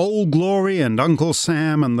Old Glory and Uncle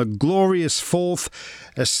Sam and the Glorious Fourth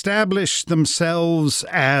established themselves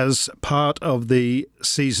as part of the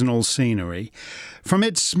seasonal scenery. From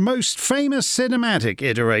its most famous cinematic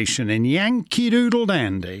iteration in Yankee Doodle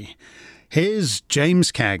Dandy, here's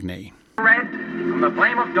James Cagney. Red, from the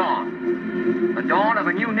flame of dawn, the dawn of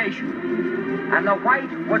a new nation. And the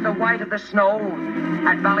white was the white of the snow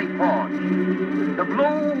at Valley Forge. The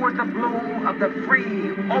blue was the blue of the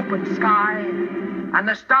free, open sky. And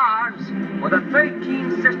the stars were the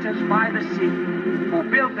 13 sisters by the sea who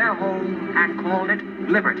built their home and called it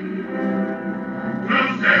liberty. To save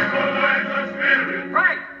for life the spirit.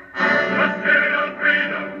 Right. The spirit of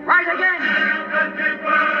freedom. Right again. That give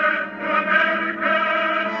birth to America.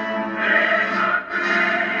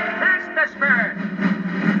 That's the spirit.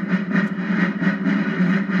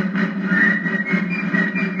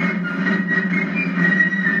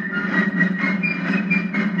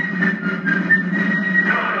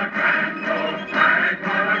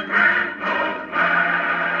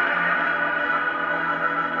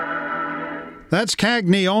 That's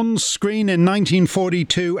Cagney on screen in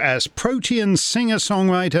 1942 as Protean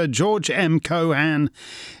singer-songwriter George M. Cohan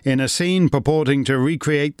in a scene purporting to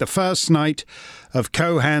recreate the first night of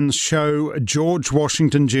Cohan's show George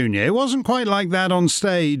Washington Jr. It wasn't quite like that on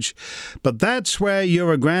stage, but that's where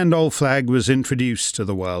You're a Grand Old Flag was introduced to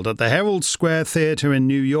the world, at the Herald Square Theatre in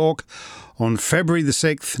New York on February the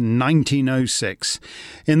 6th, 1906.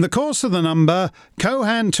 In the course of the number,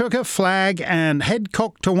 Cohan took a flag and, head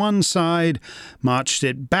cocked to one side, marched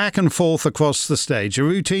it back and forth across the stage, a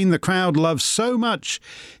routine the crowd loved so much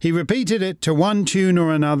he repeated it to one tune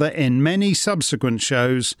or another in many subsequent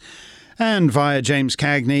shows, and via James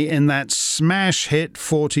Cagney in that smash hit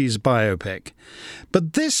 40s biopic.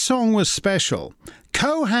 But this song was special.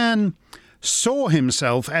 Cohan saw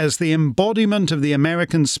himself as the embodiment of the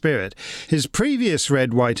American spirit. His previous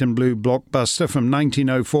red, white and blue blockbuster from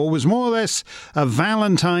 1904 was more or less a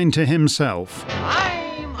Valentine to himself.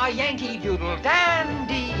 I'm a Yankee Doodle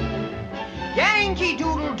dandy, Yankee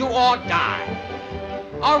Doodle do or die.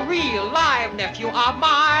 A real live nephew of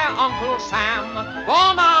my Uncle Sam,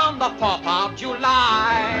 born on the 4th of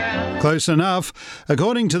July. Close enough.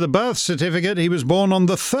 According to the birth certificate, he was born on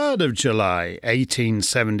the 3rd of July,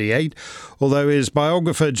 1878, although his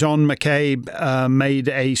biographer John McCabe made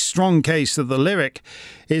a strong case that the lyric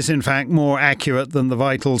is in fact more accurate than the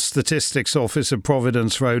Vital Statistics Office of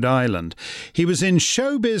Providence, Rhode Island. He was in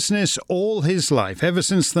show business all his life, ever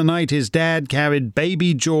since the night his dad carried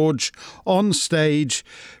baby George on stage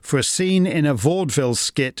for a scene in a vaudeville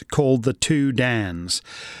skit called The Two Dans.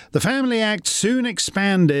 The family act soon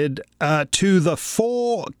expanded to the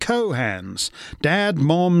 4 Cohans: Dad,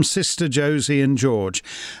 Mom, Sister Josie and George.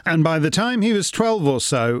 And by the time he was 12 or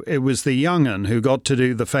so, it was the young'un who got to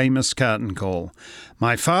do the famous curtain call.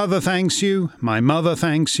 My father thanks you, my mother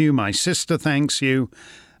thanks you, my sister thanks you,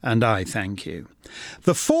 and I thank you.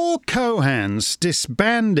 The 4 Cohans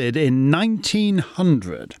disbanded in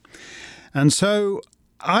 1900, and so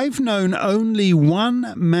I've known only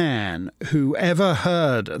one man who ever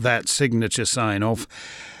heard that signature sign-off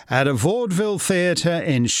at a vaudeville theatre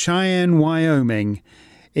in Cheyenne, Wyoming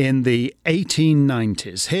in the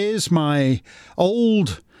 1890s. Here's my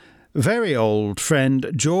very old friend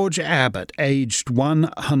George Abbott, aged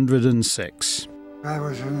 106. I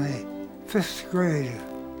was in the 5th grade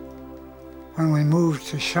when we moved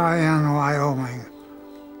to Cheyenne, Wyoming.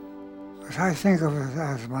 But I think of it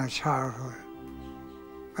as my childhood.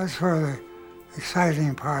 That's where the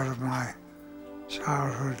exciting part of my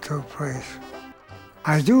childhood took place.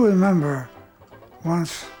 I do remember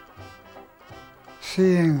once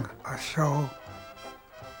seeing a show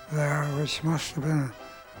there, which must have been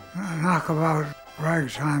a knockabout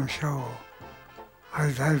ragtime show.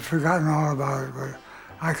 I'd forgotten all about it, but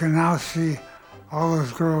I can now see all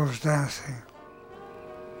those girls dancing.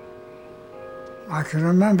 I can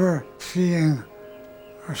remember seeing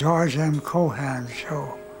a George M. Cohan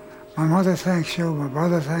show. My mother thanks you, my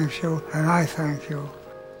brother thanks you, and I thank you.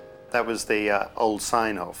 That was the old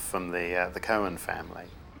sign-off from the Cohen family.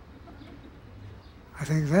 I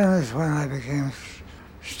think then is when I became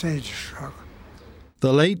stage-struck.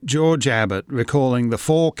 The late George Abbott recalling the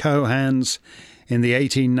 4 Cohans in the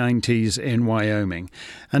 1890s in Wyoming.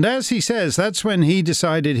 And as he says, that's when he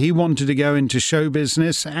decided he wanted to go into show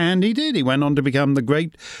business, and he did. He went on to become the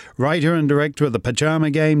great writer and director of The Pajama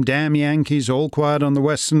Game, Damn Yankees, All Quiet on the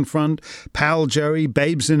Western Front, Pal Joey,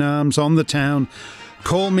 Babes in Arms, On the Town,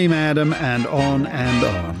 Call Me Madam, and on and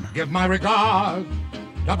on. Give my regards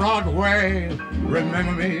to Broadway,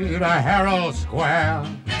 remember me to Herald Square.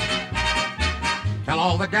 Tell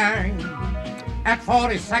all the gang at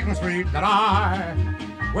 42nd Street that I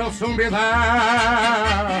will soon be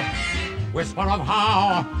there. Whisper of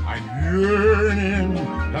how I'm yearning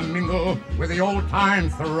to mingle with the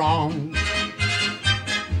old-time throng.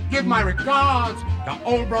 Give my regards to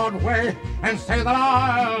old Broadway, and say that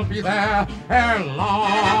I'll be there ere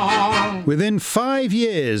long. Within 5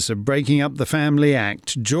 years of breaking up the family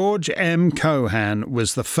act, George M. Cohan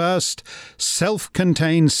was the first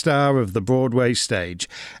self-contained star of the Broadway stage.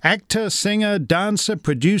 Actor, singer, dancer,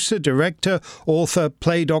 producer, director, author,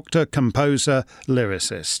 play doctor, composer,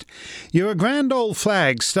 lyricist. You're a Grand Old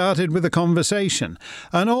Flag started with a conversation.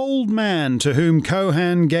 An old man to whom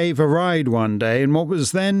Cohan gave a ride one day in what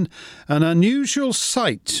was then an unusual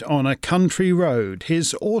sight on a country road,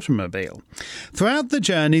 his automobile. Throughout the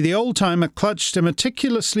journey, the old-timer clutched a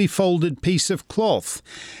meticulously folded piece of cloth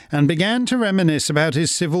and began to reminisce about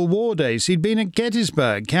his Civil War days. He'd been at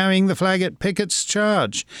Gettysburg, carrying the flag at Pickett's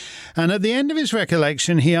charge, and at the end of his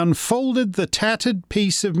recollection, he unfolded the tattered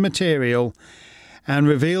piece of material and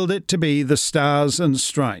revealed it to be the Stars and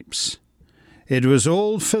Stripes. It was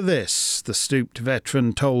all for this, the stooped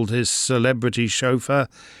veteran told his celebrity chauffeur.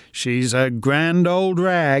 She's a grand old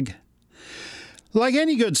rag. Like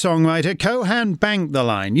any good songwriter, Cohan banked the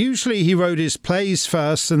line. Usually he wrote his plays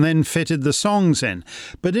first and then fitted the songs in.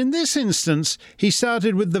 But in this instance, he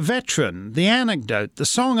started with the veteran, the anecdote, the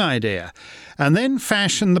song idea, and then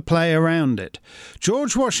fashioned the play around it.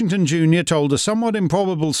 George Washington Jr. told a somewhat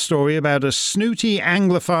improbable story about a snooty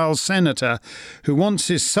Anglophile senator who wants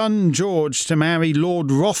his son George to marry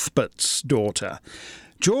Lord Rothbart's daughter.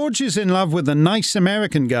 George is in love with a nice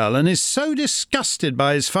American girl and is so disgusted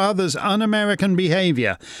by his father's un-American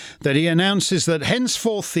behaviour that he announces that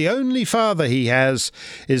henceforth the only father he has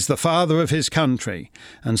is the father of his country,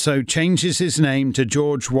 and so changes his name to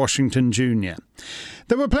George Washington Jr.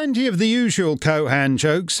 There were plenty of the usual Cohan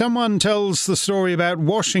jokes. Someone tells the story about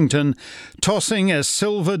Washington tossing a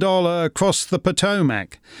silver dollar across the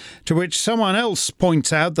Potomac, to which someone else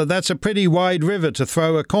points out that that's a pretty wide river to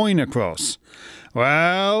throw a coin across.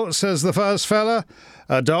 Well, says the first fella,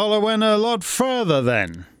 a dollar went a lot further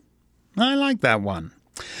then. I like that one.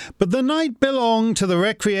 But the night belonged to the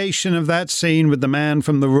recreation of that scene with the man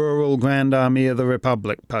from the rural Grand Army of the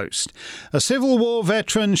Republic post. A Civil War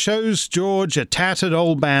veteran shows George a tattered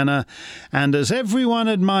old banner, and as everyone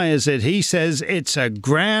admires it, he says it's a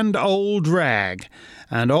grand old rag.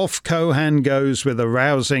 And off Cohan goes with a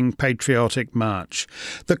rousing patriotic march.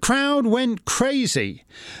 The crowd went crazy,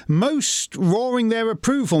 most roaring their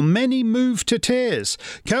approval, many moved to tears.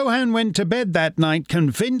 Cohan went to bed that night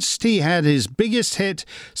convinced he had his biggest hit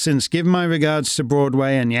since Give My Regards to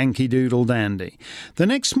Broadway and Yankee Doodle Dandy. The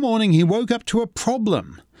next morning he woke up to a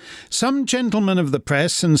problem. Some gentlemen of the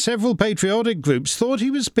press and several patriotic groups thought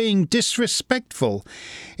he was being disrespectful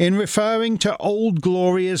in referring to Old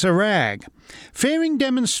Glory as a rag. Fearing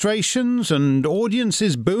demonstrations and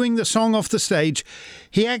audiences booing the song off the stage,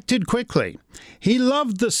 he acted quickly. He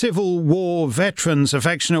loved the Civil War veteran's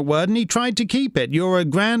affectionate word, and he tried to keep it. You're a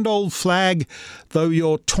grand old flag, though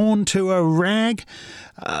you're torn to a rag.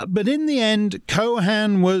 But in the end,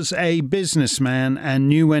 Cohan was a businessman and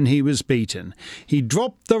knew when he was beaten. He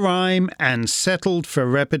dropped the rhyme and settled for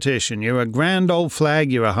repetition. You're a grand old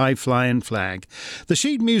flag, you're a high-flying flag. The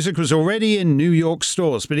sheet music was already in New York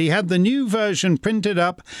stores, but he had the new version printed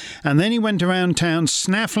up, and then he went around town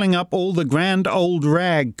snaffling up all the grand old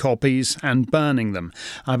rag copies and burning them.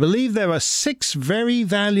 I believe there are 6 very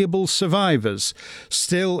valuable survivors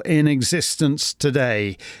still in existence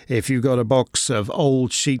today, if you've got a box of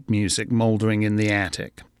old sheet music mouldering in the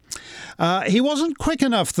attic. He wasn't quick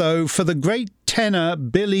enough, though, for the great tenor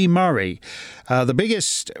Billy Murray. The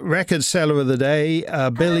biggest record seller of the day,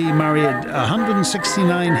 Billy Murray had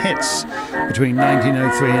 169 hits between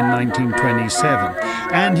 1903 and 1927.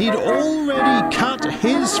 And he'd already cut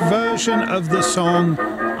his version of the song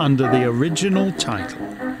under the original title.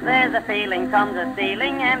 There's a feeling comes a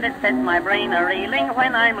stealing, and it sets my brain a-reeling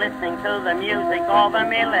when I'm listening to the music of a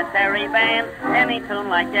military band. Any tune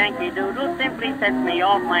like Yankee Doodle simply sets me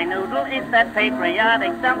off my noodle. It's that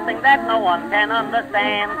patriotic something that no one can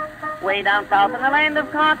understand. Way down south in the land of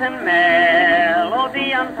cotton,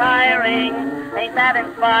 melody untiring, ain't that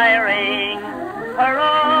inspiring?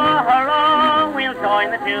 Hurrah, hurrah, we'll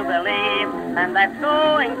join the Jubilee, and that's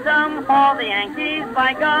going some for the Yankees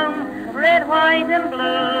by gum. Red, white, and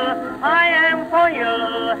blue, I am for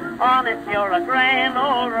you. Honest, you're a grand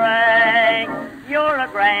old rag. You're a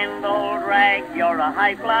grand old rag. You're a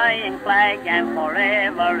high-flying flag, and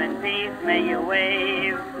forever in peace may you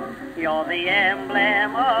wave. You're the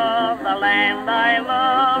emblem of the land I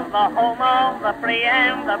love, the home of the free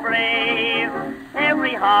and the brave.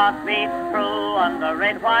 Every heart beats true under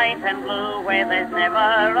red, white, and blue, where there's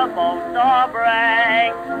never a boast or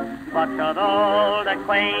brag. But should old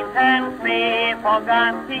acquaintance be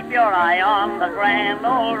forgot, keep your eye on the grand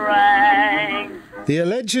old rag. The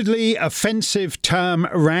allegedly offensive term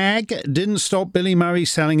rag didn't stop Billy Murray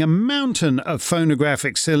selling a mountain of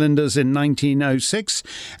phonographic cylinders in 1906,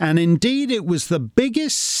 and indeed it was the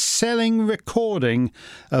biggest selling recording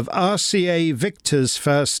of RCA Victor's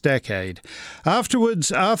first decade. Afterwards,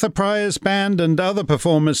 Arthur Pryor's band and other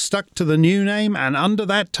performers stuck to the new name, and under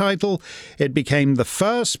that title, it became the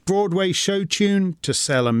first Broadway show tune to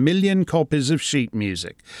sell 1 million copies of sheet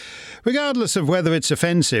music. Regardless of whether it's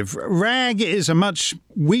offensive, rag is a much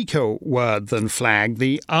weaker word than flag.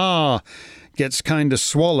 The R gets kind of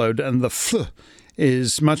swallowed and the F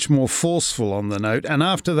is much more forceful on the note. And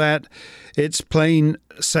after that, it's plain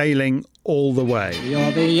sailing all the way.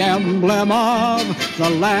 You're the emblem of the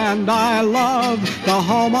land I love, the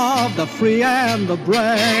home of the free and the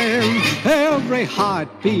brave. Every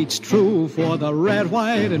heart beats true for the red,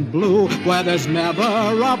 white, and blue, where there's never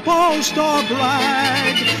a boast or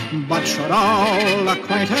brag. But should all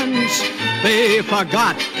acquaintance be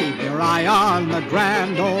forgot, keep your eye on the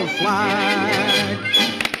grand old flag.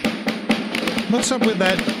 What's up with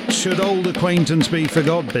that should old acquaintance be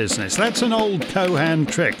forgot business? That's an old Cohan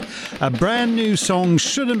trick. A brand new song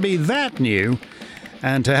shouldn't be that new,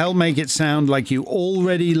 and to help make it sound like you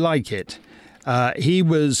already like it, he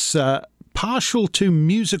was partial to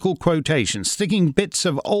musical quotations, sticking bits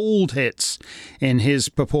of old hits in his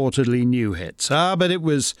purportedly new hits. But it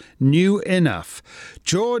was new enough.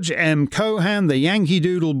 George M. Cohan, the Yankee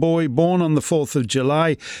Doodle boy born on the 4th of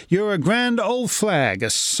July. You're a grand old flag, a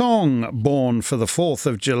song born for the 4th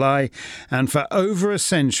of July, and for over a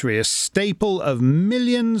century, a staple of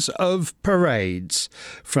millions of parades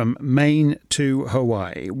from Maine to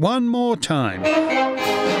Hawaii. One more time.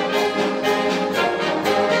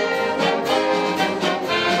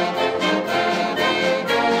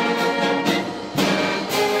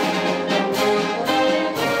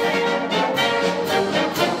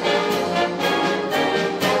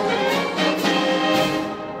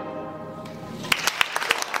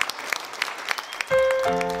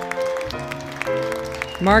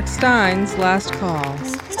 Mark Steyn's last call.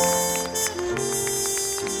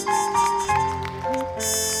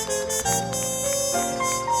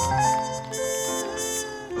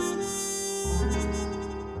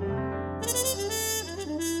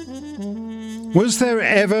 Was there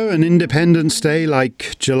ever an Independence Day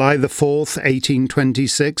like July the 4th,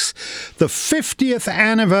 1826, the 50th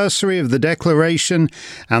anniversary of the Declaration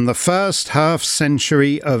and the first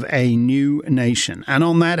half-century of a new nation? And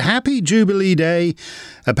on that happy Jubilee Day,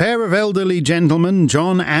 a pair of elderly gentlemen,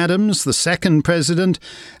 John Adams, the second president,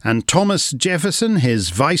 and Thomas Jefferson,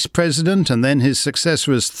 his vice president and then his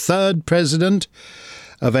successor as third president,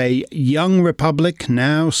 of a young republic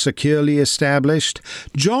now securely established,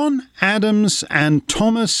 John Adams and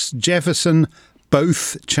Thomas Jefferson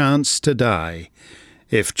both chanced to die,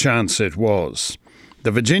 if chance it was.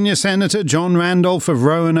 The Virginia Senator John Randolph of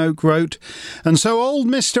Roanoke wrote, "And so old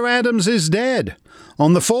Mr. Adams is dead.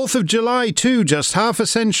 On the 4th of July, too, just half a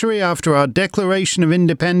century after our Declaration of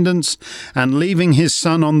Independence and leaving his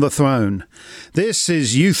son on the throne. This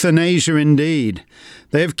is euthanasia indeed.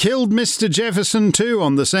 They have killed Mr. Jefferson, too,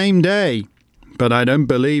 on the same day. But I don't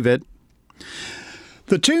believe it."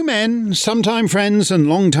 The two men, sometime friends and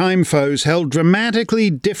longtime foes, held dramatically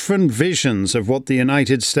different visions of what the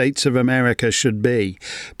United States of America should be,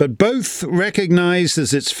 but both recognized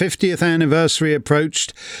as its 50th anniversary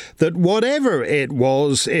approached that whatever it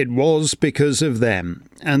was because of them.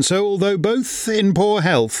 And so, although both in poor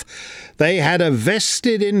health, they had a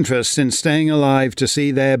vested interest in staying alive to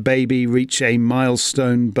see their baby reach a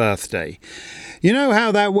milestone birthday. You know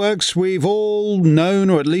how that works? We've all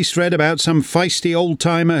known or at least read about some feisty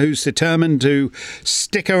old-timer who's determined to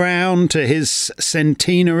stick around to his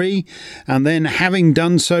centenary and then, having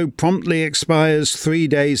done so, promptly expires 3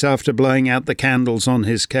 days after blowing out the candles on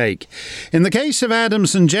his cake. In the case of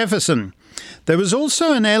Adams and Jefferson, there was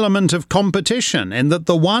also an element of competition in that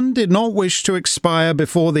the one did not wish to expire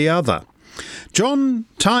before the other. John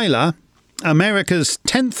Tyler, America's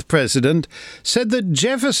 10th president, said that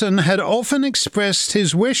Jefferson had often expressed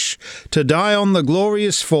his wish to die on the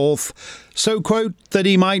glorious 4th, so, quote, that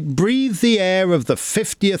he might breathe the air of the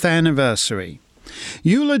 50th anniversary.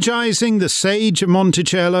 Eulogizing the sage of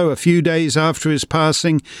Monticello a few days after his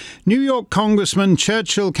passing, New York Congressman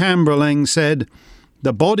Churchill Chamberlain said,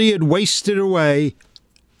 "The body had wasted away,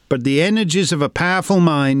 but the energies of a powerful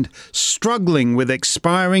mind, struggling with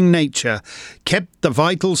expiring nature, kept the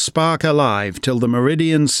vital spark alive till the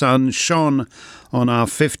meridian sun shone on our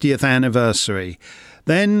 50th anniversary.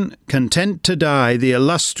 Then, content to die, the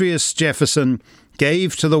illustrious Jefferson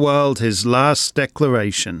gave to the world his last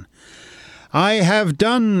declaration." "I have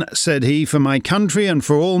done," said he, "for my country and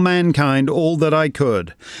for all mankind all that I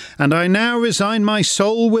could, and I now resign my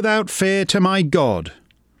soul without fear to my God,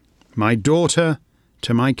 my daughter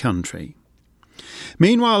to my country."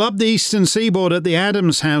 Meanwhile, up the eastern seaboard at the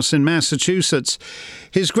Adams house in Massachusetts,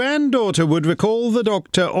 his granddaughter would recall the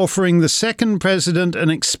doctor offering the second president an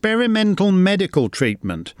experimental medical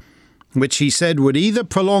treatment, which he said would either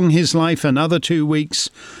prolong his life another 2 weeks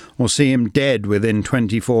or see him dead within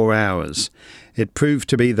 24 hours. It proved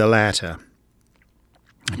to be the latter.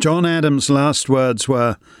 John Adams' last words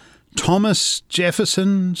were, "Thomas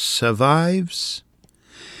Jefferson survives."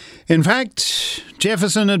 In fact,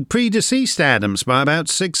 Jefferson had predeceased Adams by about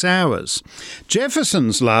 6 hours.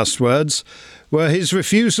 Jefferson's last words were his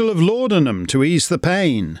refusal of laudanum to ease the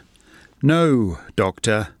pain. "No,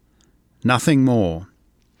 doctor, nothing more."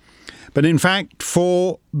 But in fact,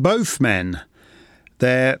 for both men,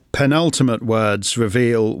 their penultimate words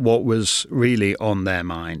reveal what was really on their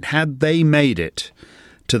mind. Had they made it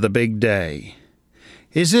to the big day?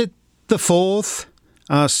 "Is it the 4th?"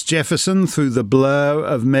 asked Jefferson through the blur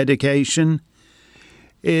of medication.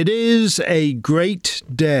 "It is a great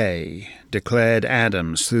day," declared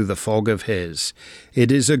Adams through the fog of his.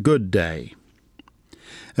 "It is a good day."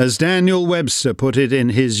 As Daniel Webster put it in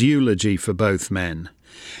his eulogy for both men,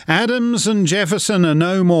 "Adams and Jefferson are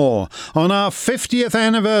no more. On our 50th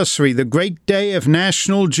anniversary, the great day of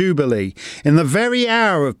national jubilee, in the very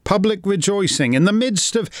hour of public rejoicing, in the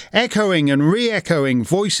midst of echoing and re-echoing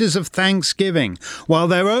voices of thanksgiving, while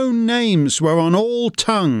their own names were on all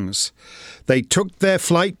tongues, they took their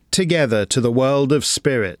flight together to the world of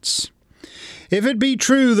spirits. If it be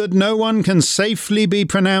true that no one can safely be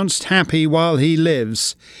pronounced happy while he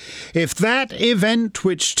lives, if that event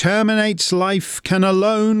which terminates life can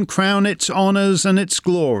alone crown its honours and its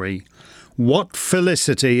glory, what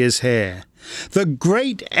felicity is here! The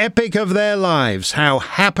great epic of their lives, how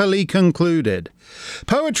happily concluded!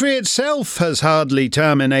 Poetry itself has hardly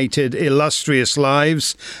terminated illustrious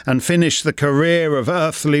lives and finished the career of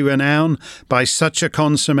earthly renown by such a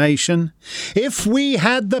consummation. If we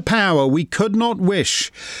had the power, we could not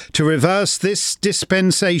wish to reverse this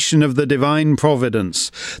dispensation of the divine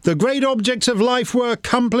providence. The great objects of life were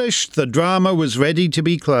accomplished, the drama was ready to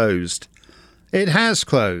be closed. It has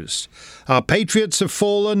closed. Our patriots have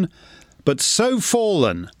fallen, but so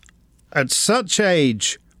fallen, at such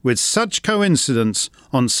age, with such coincidence,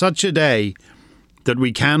 on such a day, that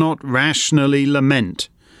we cannot rationally lament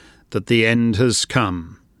that the end has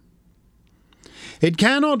come. It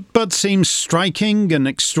cannot but seem striking and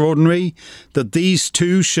extraordinary that these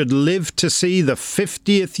two should live to see the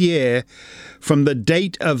 50th year from the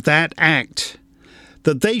date of that act,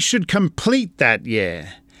 that they should complete that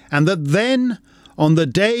year, and that then, on the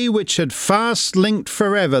day which had fast linked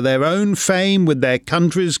forever their own fame with their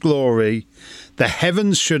country's glory, the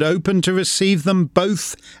heavens should open to receive them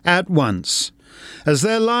both at once. As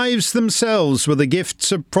their lives themselves were the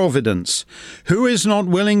gifts of Providence, who is not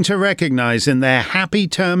willing to recognize in their happy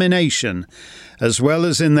termination, as well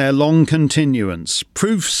as in their long continuance,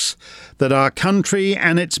 proofs that our country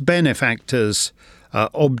and its benefactors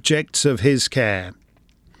are objects of his care?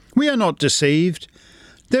 We are not deceived.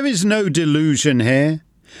 There is no delusion here.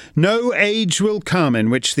 No age will come in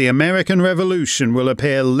which the American Revolution will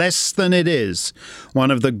appear less than it is, one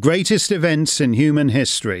of the greatest events in human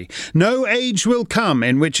history. No age will come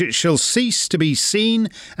in which it shall cease to be seen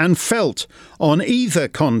and felt on either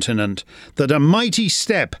continent that a mighty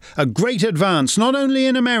step, a great advance, not only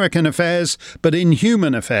in American affairs, but in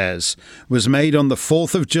human affairs, was made on the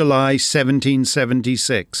 4th of July,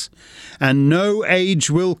 1776. And no age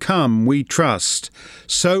will come, we trust,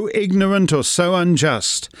 so ignorant or so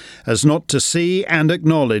unjust as not to see and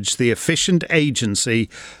acknowledge the efficient agency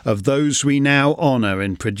of those we now honour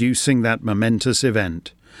in producing that momentous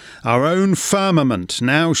event. Our own firmament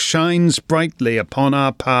now shines brightly upon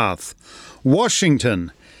our path.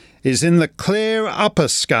 Washington is in the clear upper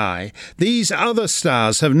sky. These other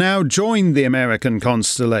stars have now joined the American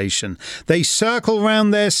constellation. They circle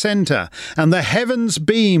round their centre, and the heavens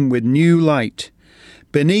beam with new light.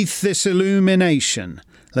 Beneath this illumination,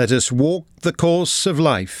 let us walk the course of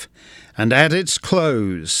life, and at its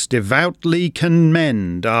close devoutly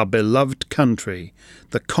commend our beloved country,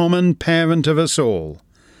 the common parent of us all,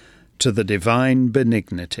 to the divine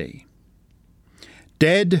benignity.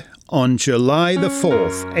 Dead on July the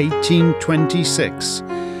 4th, 1826,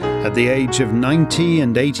 at the age of 90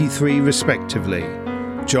 and 83 respectively,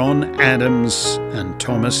 John Adams and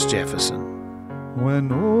Thomas Jefferson.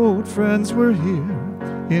 When old friends were here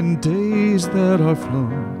in days that are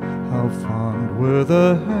flown, how fond were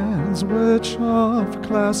the hands which oft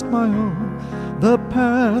clasped my own. the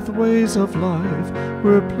pathways of life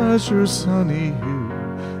were pleasure's sunny hue,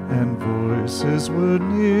 and voices were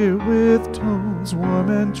near with tones warm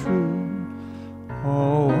and true.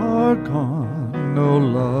 All are gone, no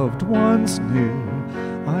loved ones near.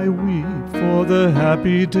 I weep for the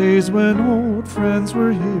happy days when old friends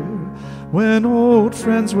were here, when old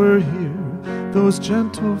friends were here, those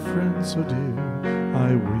gentle friends so dear.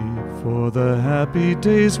 I weep for the happy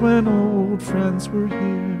days when old friends were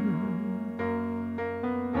here.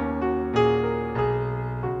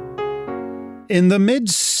 In the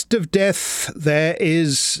midst of death there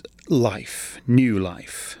is life, new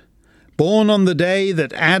life. Born on the day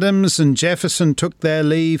that Adams and Jefferson took their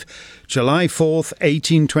leave, July 4th,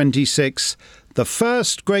 1826, the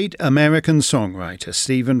first great American songwriter,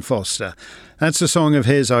 Stephen Foster. That's a song of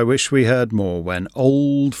his I wish we heard more, When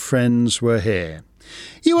Old Friends Were Here.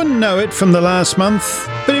 You wouldn't know it from the last month,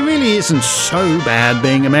 but it really isn't so bad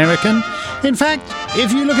being American. In fact,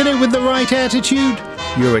 if you look at it with the right attitude,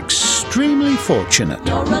 you're extremely fortunate.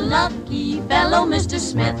 You're a lucky fellow, Mr.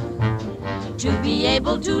 Smith, to be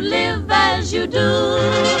able to live as you do,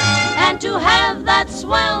 and to have that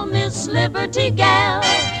swell Miss Liberty gal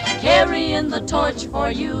carrying the torch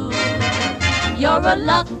for you. You're a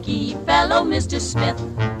lucky fellow, Mr. Smith.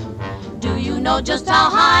 Do you know just how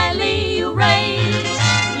highly you raise?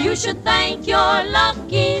 You should thank your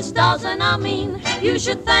lucky stars, and I mean you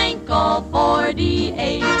should thank all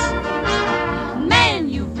 48. Man,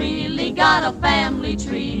 you've really got a family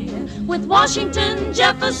tree with Washington,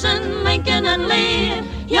 Jefferson, Lincoln, and Lee.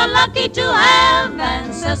 You're lucky to have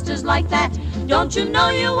ancestors like that. Don't you know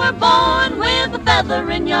you were born with a feather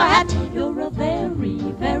in your hat? You're a very,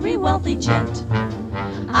 very wealthy gent.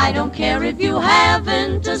 I don't care if you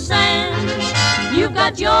haven't a cent. You've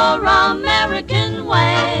got your American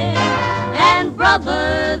way, and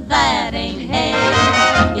brother, that ain't hay.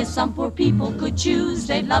 If some poor people could choose,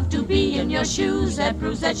 they'd love to be in your shoes. That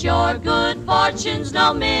proves that your good fortune's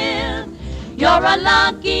no myth. You're a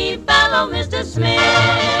lucky fellow, Mr. Smith.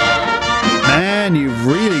 Man, you've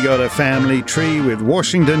really got a family tree with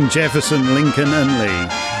Washington, Jefferson, Lincoln, and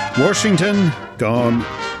Lee. Washington, gone.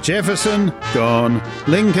 Jefferson, gone.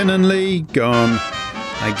 Lincoln and Lee, gone.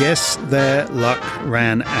 I guess their luck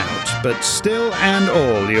ran out. But still and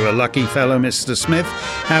all, you're a lucky fellow, Mr. Smith.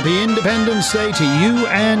 Happy Independence Day to you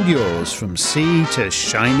and yours, from sea to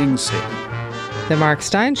shining sea. The Mark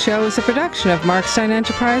Steyn Show is a production of Mark Steyn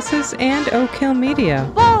Enterprises and Oak Hill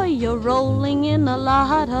Media. Boy, you're rolling in a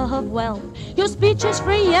lot of wealth. Your speech is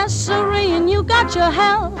free, yes sirree, and you got your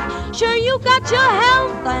health. Sure, you got your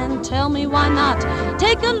health, and tell me why not.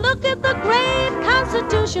 Take a look at the great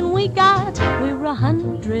Constitution we got. We're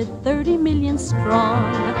 130 million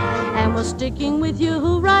strong, and we're sticking with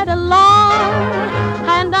you right along.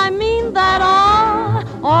 And I mean that all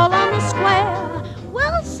on the square.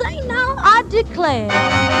 Well, say now, I declare,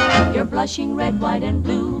 you're blushing red, white, and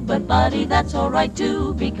blue, but buddy, that's all right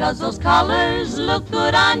too, because those colors look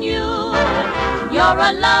good on you. You're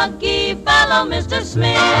a lucky fellow, Mr.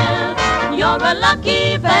 Smith. You're a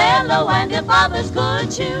lucky fellow, and if others could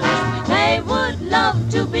choose, they would love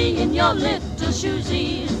to be in your little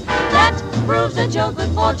shoesies. That proves that your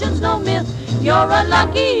good fortune's no myth. You're a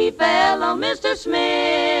lucky fellow, Mr.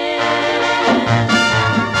 Smith.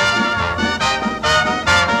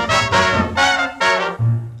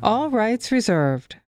 All rights reserved.